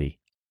society.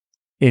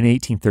 In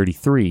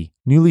 1833,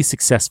 newly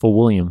successful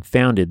William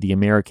founded the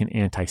American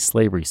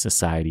Anti-Slavery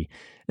Society,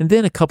 and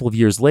then a couple of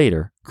years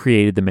later,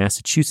 created the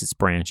Massachusetts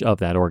branch of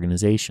that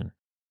organization.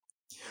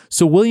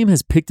 So William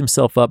has picked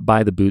himself up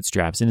by the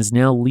bootstraps and is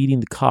now leading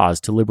the cause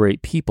to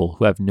liberate people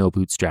who have no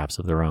bootstraps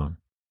of their own.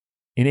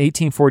 In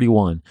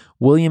 1841,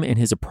 William and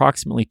his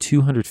approximately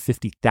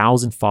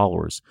 250,000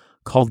 followers,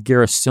 called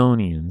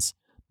Garrisonians,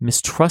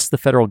 mistrust the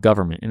federal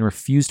government and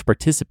refuse to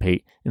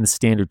participate in the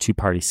standard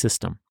two-party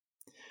system.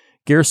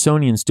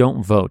 Garrisonians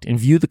don't vote and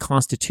view the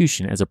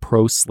Constitution as a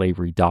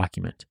pro-slavery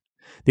document.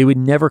 They would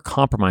never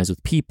compromise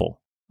with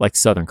people, like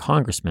Southern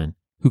congressmen,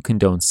 who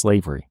condone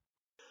slavery.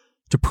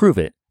 To prove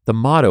it, the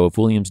motto of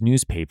William's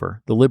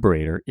newspaper, The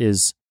Liberator,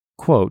 is,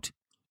 quote,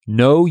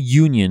 "No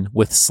union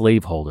with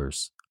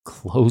slaveholders,"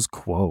 close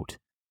quote.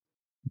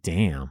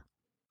 Damn.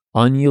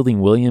 Unyielding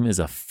William is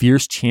a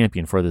fierce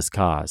champion for this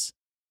cause,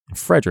 and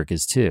Frederick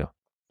is too.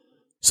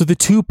 So the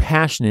two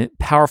passionate,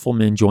 powerful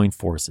men join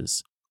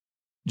forces.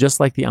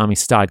 Just like the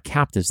Amistad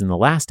captives in the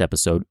last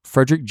episode,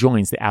 Frederick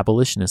joins the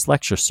abolitionist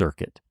lecture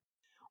circuit.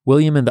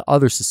 William and the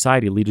other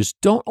society leaders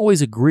don't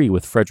always agree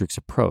with Frederick's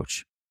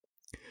approach.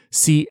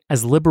 See,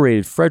 as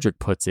liberated Frederick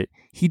puts it,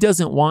 he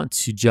doesn't want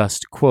to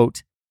just,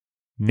 quote,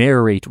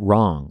 "narrate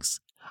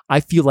wrongs. I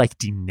feel like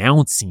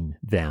denouncing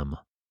them,"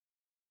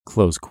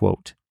 close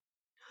quote.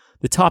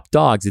 The top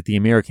dogs at the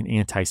American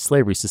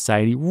Anti-Slavery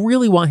Society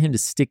really want him to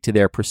stick to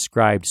their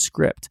prescribed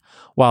script,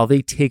 while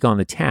they take on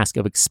the task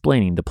of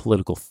explaining the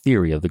political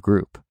theory of the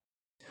group.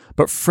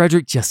 But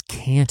Frederick just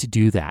can't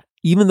do that,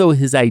 even though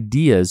his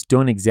ideas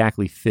don't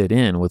exactly fit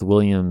in with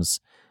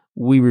William's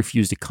 "we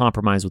refuse to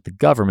compromise with the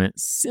government"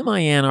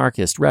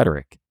 semi-anarchist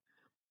rhetoric.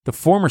 The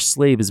former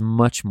slave is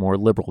much more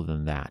liberal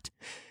than that.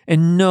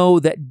 And no,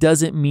 that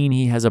doesn't mean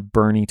he has a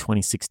Bernie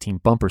 2016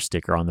 bumper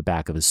sticker on the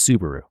back of his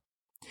Subaru.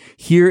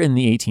 Here in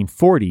the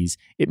 1840s,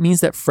 it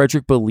means that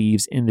Frederick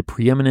believes in the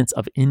preeminence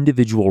of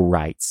individual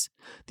rights,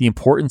 the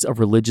importance of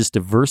religious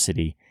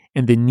diversity,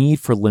 and the need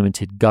for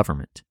limited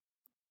government.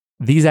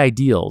 These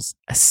ideals,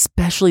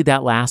 especially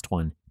that last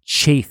one,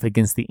 chafe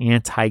against the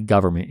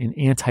anti-government and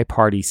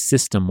anti-party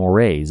system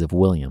mores of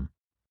William.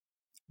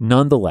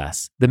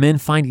 Nonetheless, the men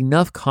find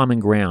enough common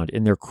ground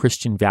in their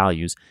Christian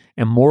values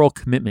and moral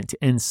commitment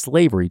to end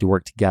slavery to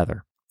work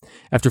together.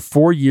 After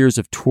 4 years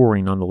of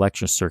touring on the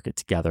lecture circuit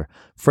together,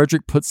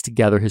 Frederick puts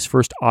together his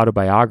first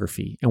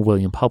autobiography and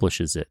William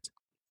publishes it.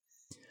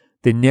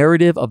 The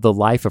narrative of the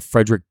life of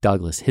Frederick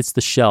Douglass hits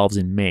the shelves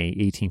in May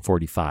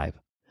 1845.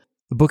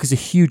 The book is a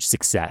huge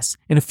success,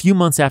 and a few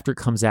months after it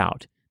comes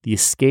out, the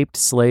escaped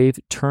slave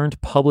turned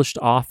published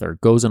author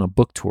goes on a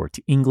book tour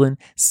to England,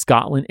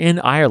 Scotland,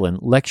 and Ireland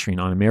lecturing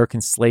on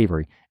American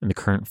slavery and the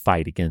current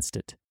fight against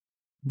it.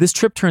 This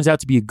trip turns out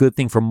to be a good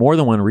thing for more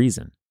than one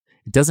reason.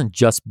 It doesn't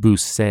just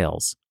boost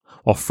sales.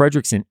 While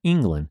Frederick's in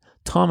England,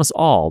 Thomas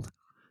Auld,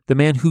 the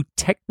man who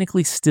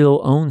technically still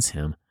owns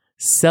him,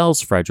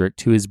 sells Frederick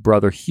to his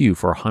brother Hugh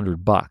for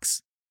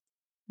 $100.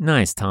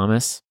 Nice,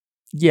 Thomas.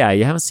 Yeah,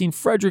 you haven't seen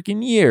Frederick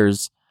in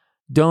years.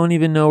 Don't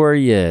even know where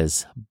he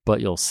is,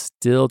 but you'll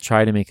still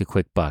try to make a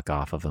quick buck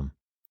off of him.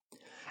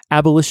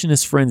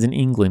 Abolitionist friends in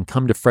England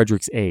come to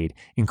Frederick's aid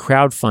and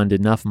crowdfund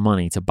enough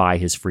money to buy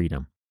his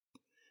freedom.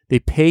 They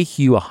pay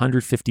Hugh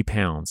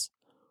 £150,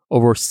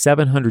 over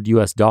 $700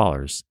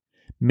 US,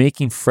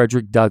 making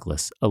Frederick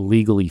Douglass a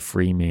legally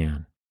free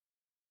man.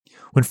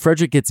 When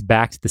Frederick gets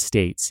back to the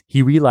States,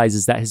 he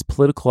realizes that his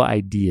political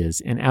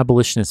ideas and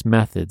abolitionist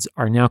methods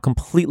are now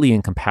completely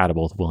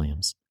incompatible with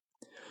William's.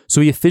 So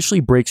he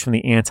officially breaks from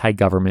the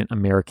anti-government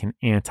American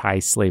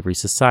Anti-Slavery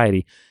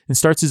Society and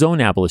starts his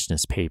own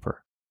abolitionist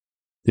paper,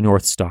 the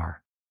North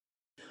Star.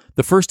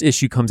 The first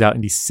issue comes out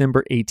in December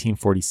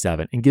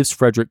 1847 and gives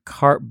Frederick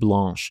carte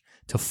blanche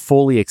to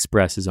fully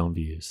express his own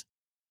views.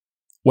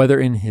 Whether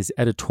in his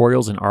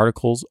editorials and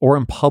articles or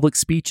in public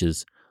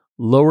speeches,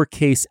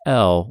 lowercase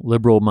l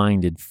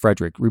liberal-minded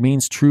Frederick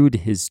remains true to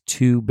his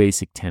two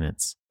basic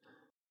tenets: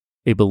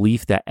 a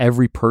belief that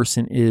every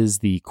person is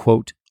the,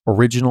 quote,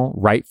 original,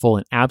 rightful,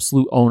 and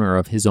absolute owner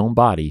of his own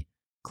body,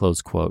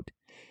 close quote,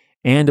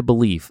 and a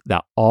belief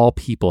that all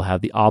people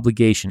have the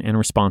obligation and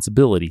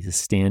responsibility to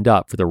stand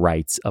up for the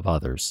rights of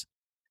others.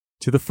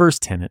 To the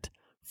first tenet,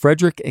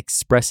 Frederick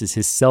expresses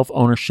his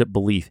self-ownership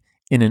belief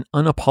in an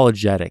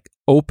unapologetic,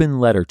 open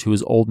letter to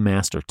his old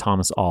master,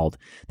 Thomas Auld,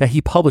 that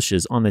he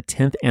publishes on the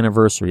 10th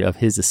anniversary of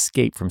his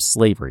escape from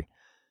slavery,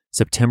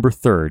 September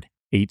 3rd,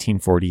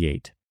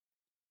 1848.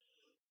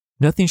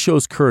 Nothing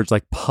shows courage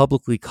like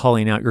publicly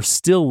calling out your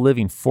still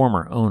living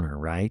former owner,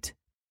 right?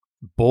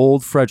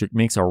 Bold Frederick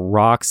makes a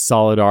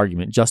rock-solid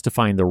argument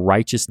justifying the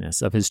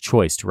righteousness of his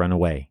choice to run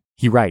away.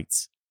 He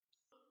writes,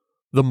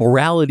 "The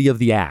morality of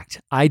the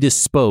act I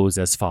dispose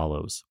as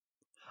follows.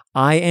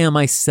 I am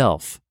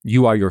myself,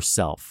 you are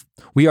yourself.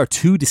 We are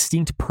two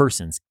distinct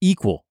persons,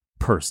 equal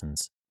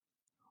persons.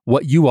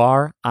 What you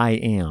are, I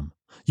am.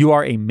 You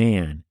are a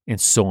man,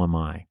 and so am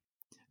I.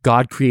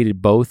 God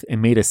created both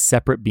and made us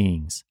separate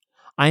beings.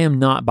 I am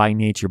not by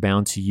nature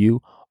bound to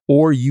you,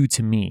 or you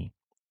to me.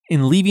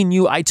 In leaving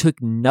you, I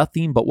took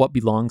nothing but what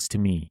belongs to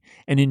me,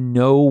 and in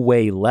no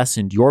way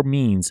lessened your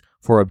means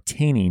for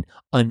obtaining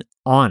an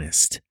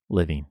honest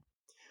living.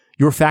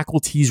 Your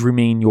faculties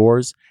remain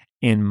yours,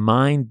 and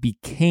mine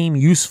became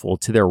useful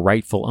to their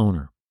rightful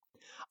owner.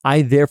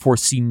 I therefore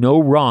see no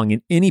wrong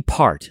in any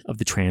part of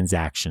the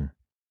transaction."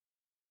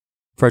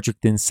 Frederick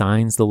then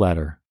signs the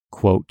letter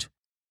Quote,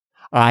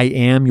 "I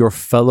am your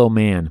fellow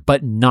man,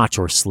 but not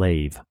your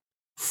slave,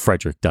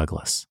 Frederick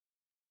Douglass."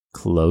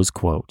 Close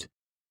quote.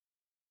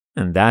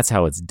 And that's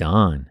how it's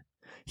done.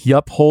 He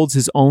upholds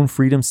his own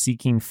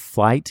freedom-seeking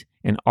flight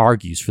and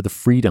argues for the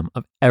freedom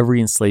of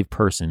every enslaved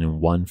person in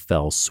one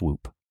fell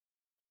swoop.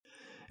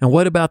 And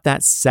what about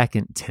that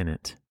second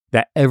tenet,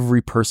 that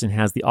every person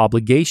has the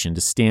obligation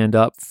to stand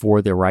up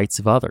for the rights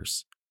of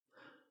others?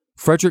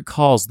 Frederick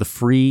calls the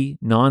free,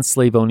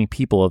 non-slave-owning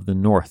people of the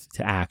North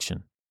to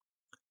action.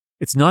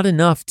 It's not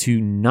enough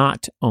to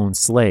not own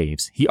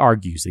slaves, he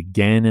argues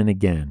again and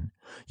again.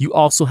 You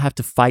also have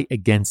to fight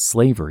against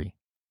slavery.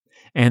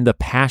 And the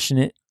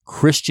passionate,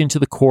 Christian to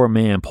the core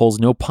man pulls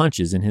no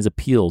punches in his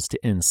appeals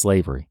to end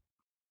slavery.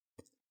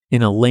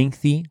 In a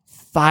lengthy,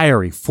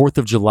 fiery 4th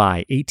of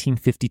July,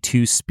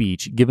 1852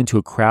 speech given to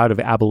a crowd of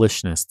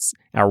abolitionists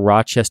at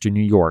Rochester,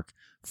 New York,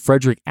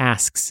 Frederick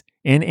asks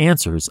and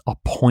answers a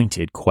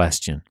pointed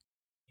question.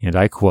 And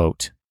I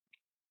quote,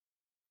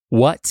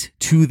 "What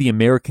to the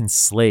American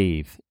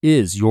slave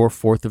is your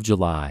 4th of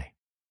July?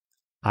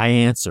 I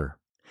answer,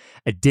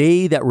 a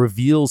day that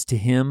reveals to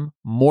him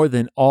more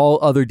than all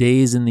other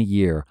days in the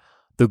year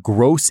the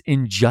gross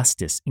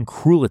injustice and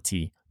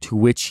cruelty to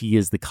which he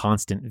is the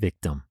constant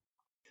victim.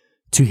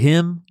 To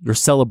him, your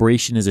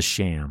celebration is a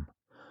sham,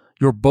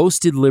 your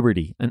boasted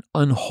liberty an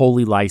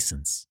unholy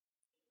license,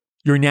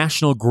 your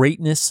national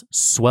greatness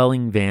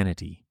swelling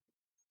vanity.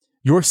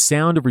 Your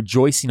sound of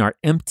rejoicing are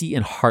empty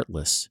and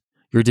heartless,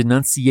 your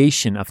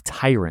denunciation of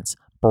tyrants,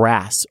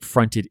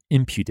 brass-fronted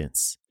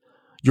impudence.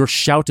 Your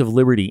shout of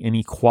liberty and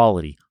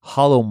equality,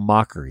 hollow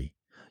mockery.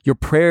 Your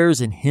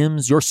prayers and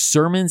hymns, your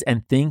sermons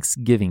and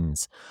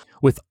thanksgivings,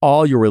 with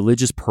all your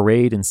religious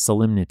parade and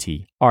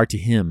solemnity, are to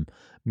him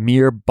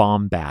mere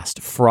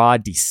bombast,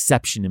 fraud,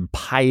 deception,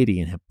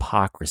 impiety, and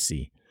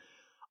hypocrisy.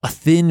 A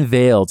thin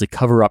veil to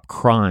cover up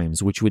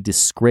crimes which would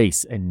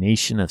disgrace a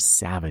nation of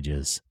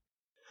savages.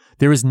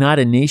 There is not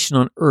a nation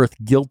on earth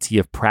guilty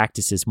of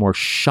practices more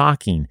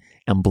shocking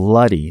and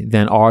bloody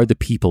than are the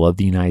people of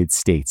the United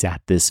States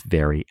at this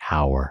very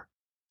hour."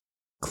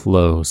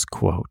 Close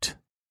quote.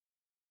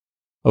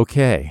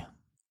 Okay,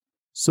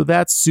 so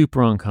that's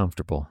super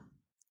uncomfortable.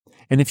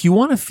 And if you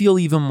want to feel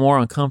even more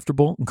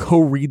uncomfortable, go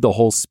read the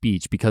whole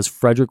speech because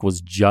Frederick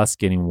was just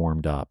getting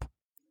warmed up.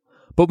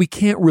 But we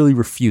can't really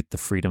refute the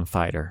freedom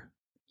fighter.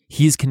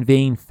 He's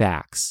conveying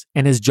facts,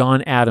 and as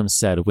John Adams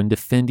said when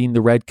defending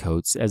the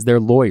Redcoats as their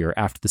lawyer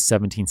after the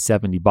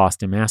 1770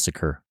 Boston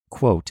Massacre,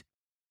 quote,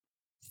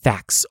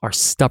 "Facts are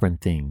stubborn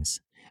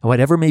things, and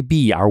whatever may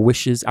be our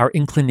wishes, our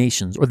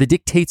inclinations, or the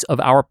dictates of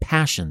our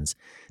passions,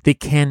 they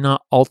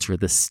cannot alter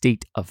the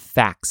state of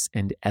facts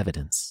and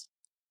evidence."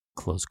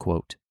 Close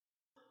quote.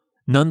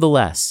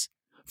 Nonetheless,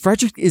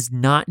 Frederick is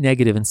not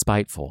negative and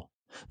spiteful.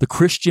 The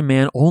Christian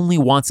man only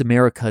wants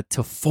America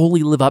to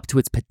fully live up to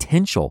its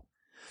potential,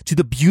 to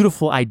the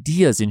beautiful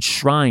ideas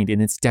enshrined in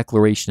its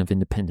Declaration of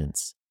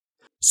Independence.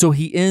 So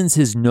he ends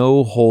his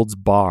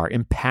no-holds-bar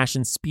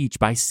impassioned speech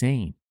by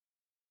saying,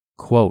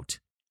 quote,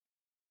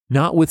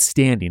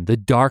 "Notwithstanding the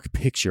dark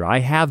picture I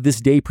have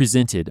this day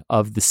presented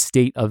of the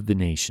state of the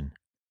nation,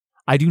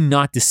 I do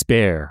not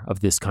despair of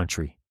this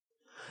country.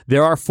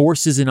 There are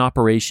forces in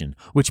operation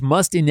which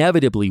must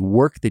inevitably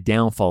work the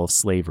downfall of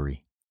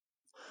slavery.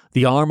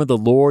 The arm of the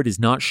Lord is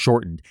not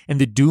shortened, and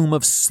the doom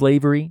of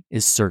slavery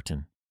is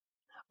certain.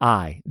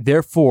 I,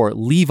 therefore,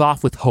 leave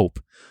off with hope,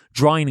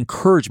 drawing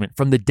encouragement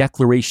from the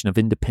Declaration of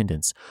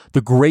Independence, the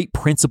great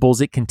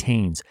principles it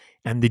contains,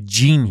 and the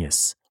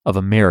genius of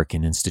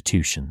American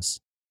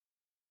institutions."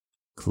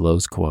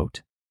 Close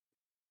quote.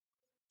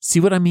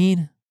 See what I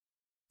mean?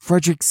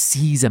 Frederick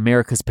sees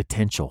America's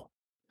potential.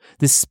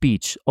 This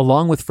speech,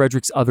 along with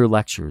Frederick's other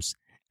lectures,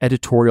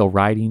 editorial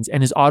writings,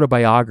 and his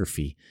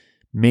autobiography,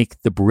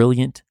 make the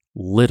brilliant,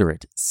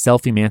 literate,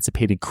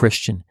 self-emancipated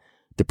Christian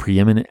the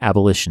preeminent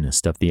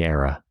abolitionist of the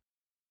era.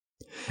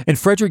 And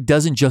Frederick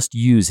doesn't just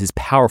use his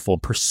powerful,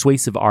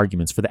 persuasive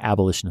arguments for the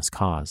abolitionist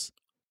cause.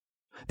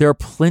 There are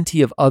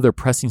plenty of other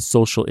pressing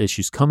social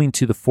issues coming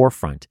to the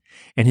forefront,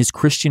 and his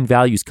Christian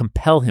values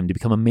compel him to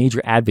become a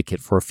major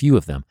advocate for a few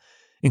of them,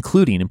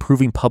 including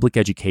improving public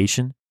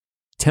education,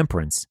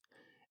 temperance,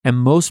 and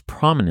most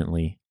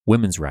prominently,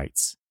 women's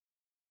rights.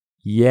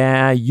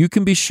 Yeah, you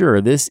can be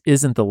sure this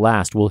isn't the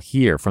last we'll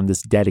hear from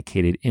this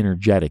dedicated,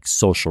 energetic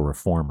social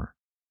reformer.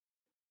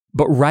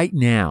 But right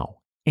now,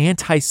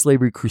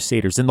 anti-slavery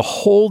crusaders and the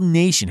whole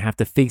nation have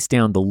to face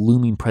down the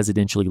looming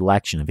presidential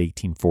election of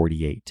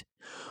 1848,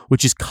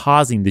 which is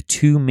causing the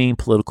two main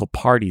political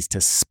parties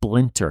to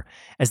splinter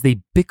as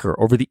they bicker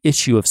over the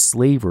issue of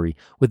slavery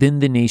within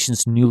the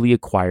nation's newly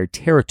acquired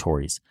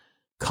territories,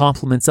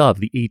 complements of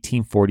the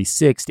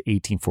 1846 to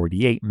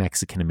 1848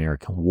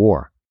 Mexican-American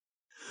War.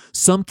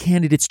 Some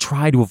candidates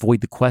try to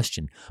avoid the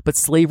question, but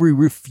slavery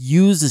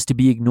refuses to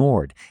be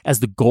ignored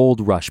as the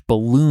gold rush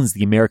balloons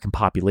the American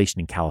population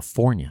in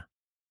California.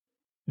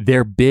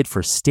 Their bid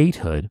for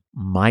statehood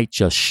might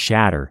just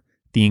shatter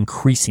the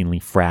increasingly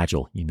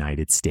fragile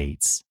United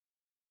States.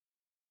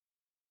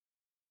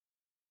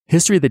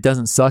 History That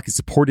Doesn't Suck is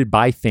supported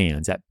by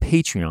fans at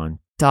patreon.com/HTS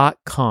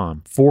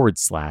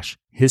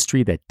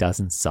patreon.com/history that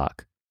doesn't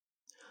suck.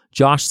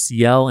 Josh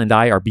Ciel and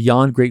I are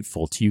beyond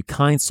grateful to you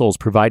kind souls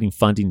providing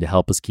funding to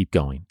help us keep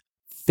going.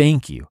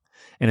 Thank you.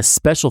 And a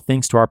special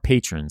thanks to our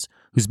patrons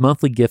whose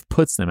monthly gift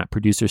puts them at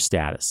producer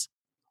status.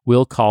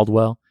 Will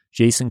Caldwell,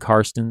 Jason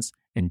Karstens,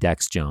 and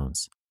Dex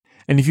Jones.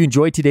 And if you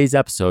enjoyed today's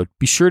episode,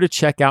 be sure to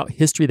check out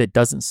History That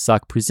Doesn't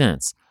Suck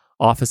Presents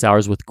Office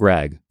Hours with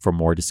Greg for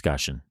more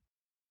discussion.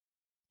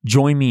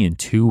 Join me in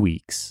 2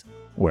 weeks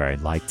where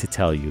I'd like to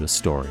tell you a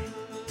story.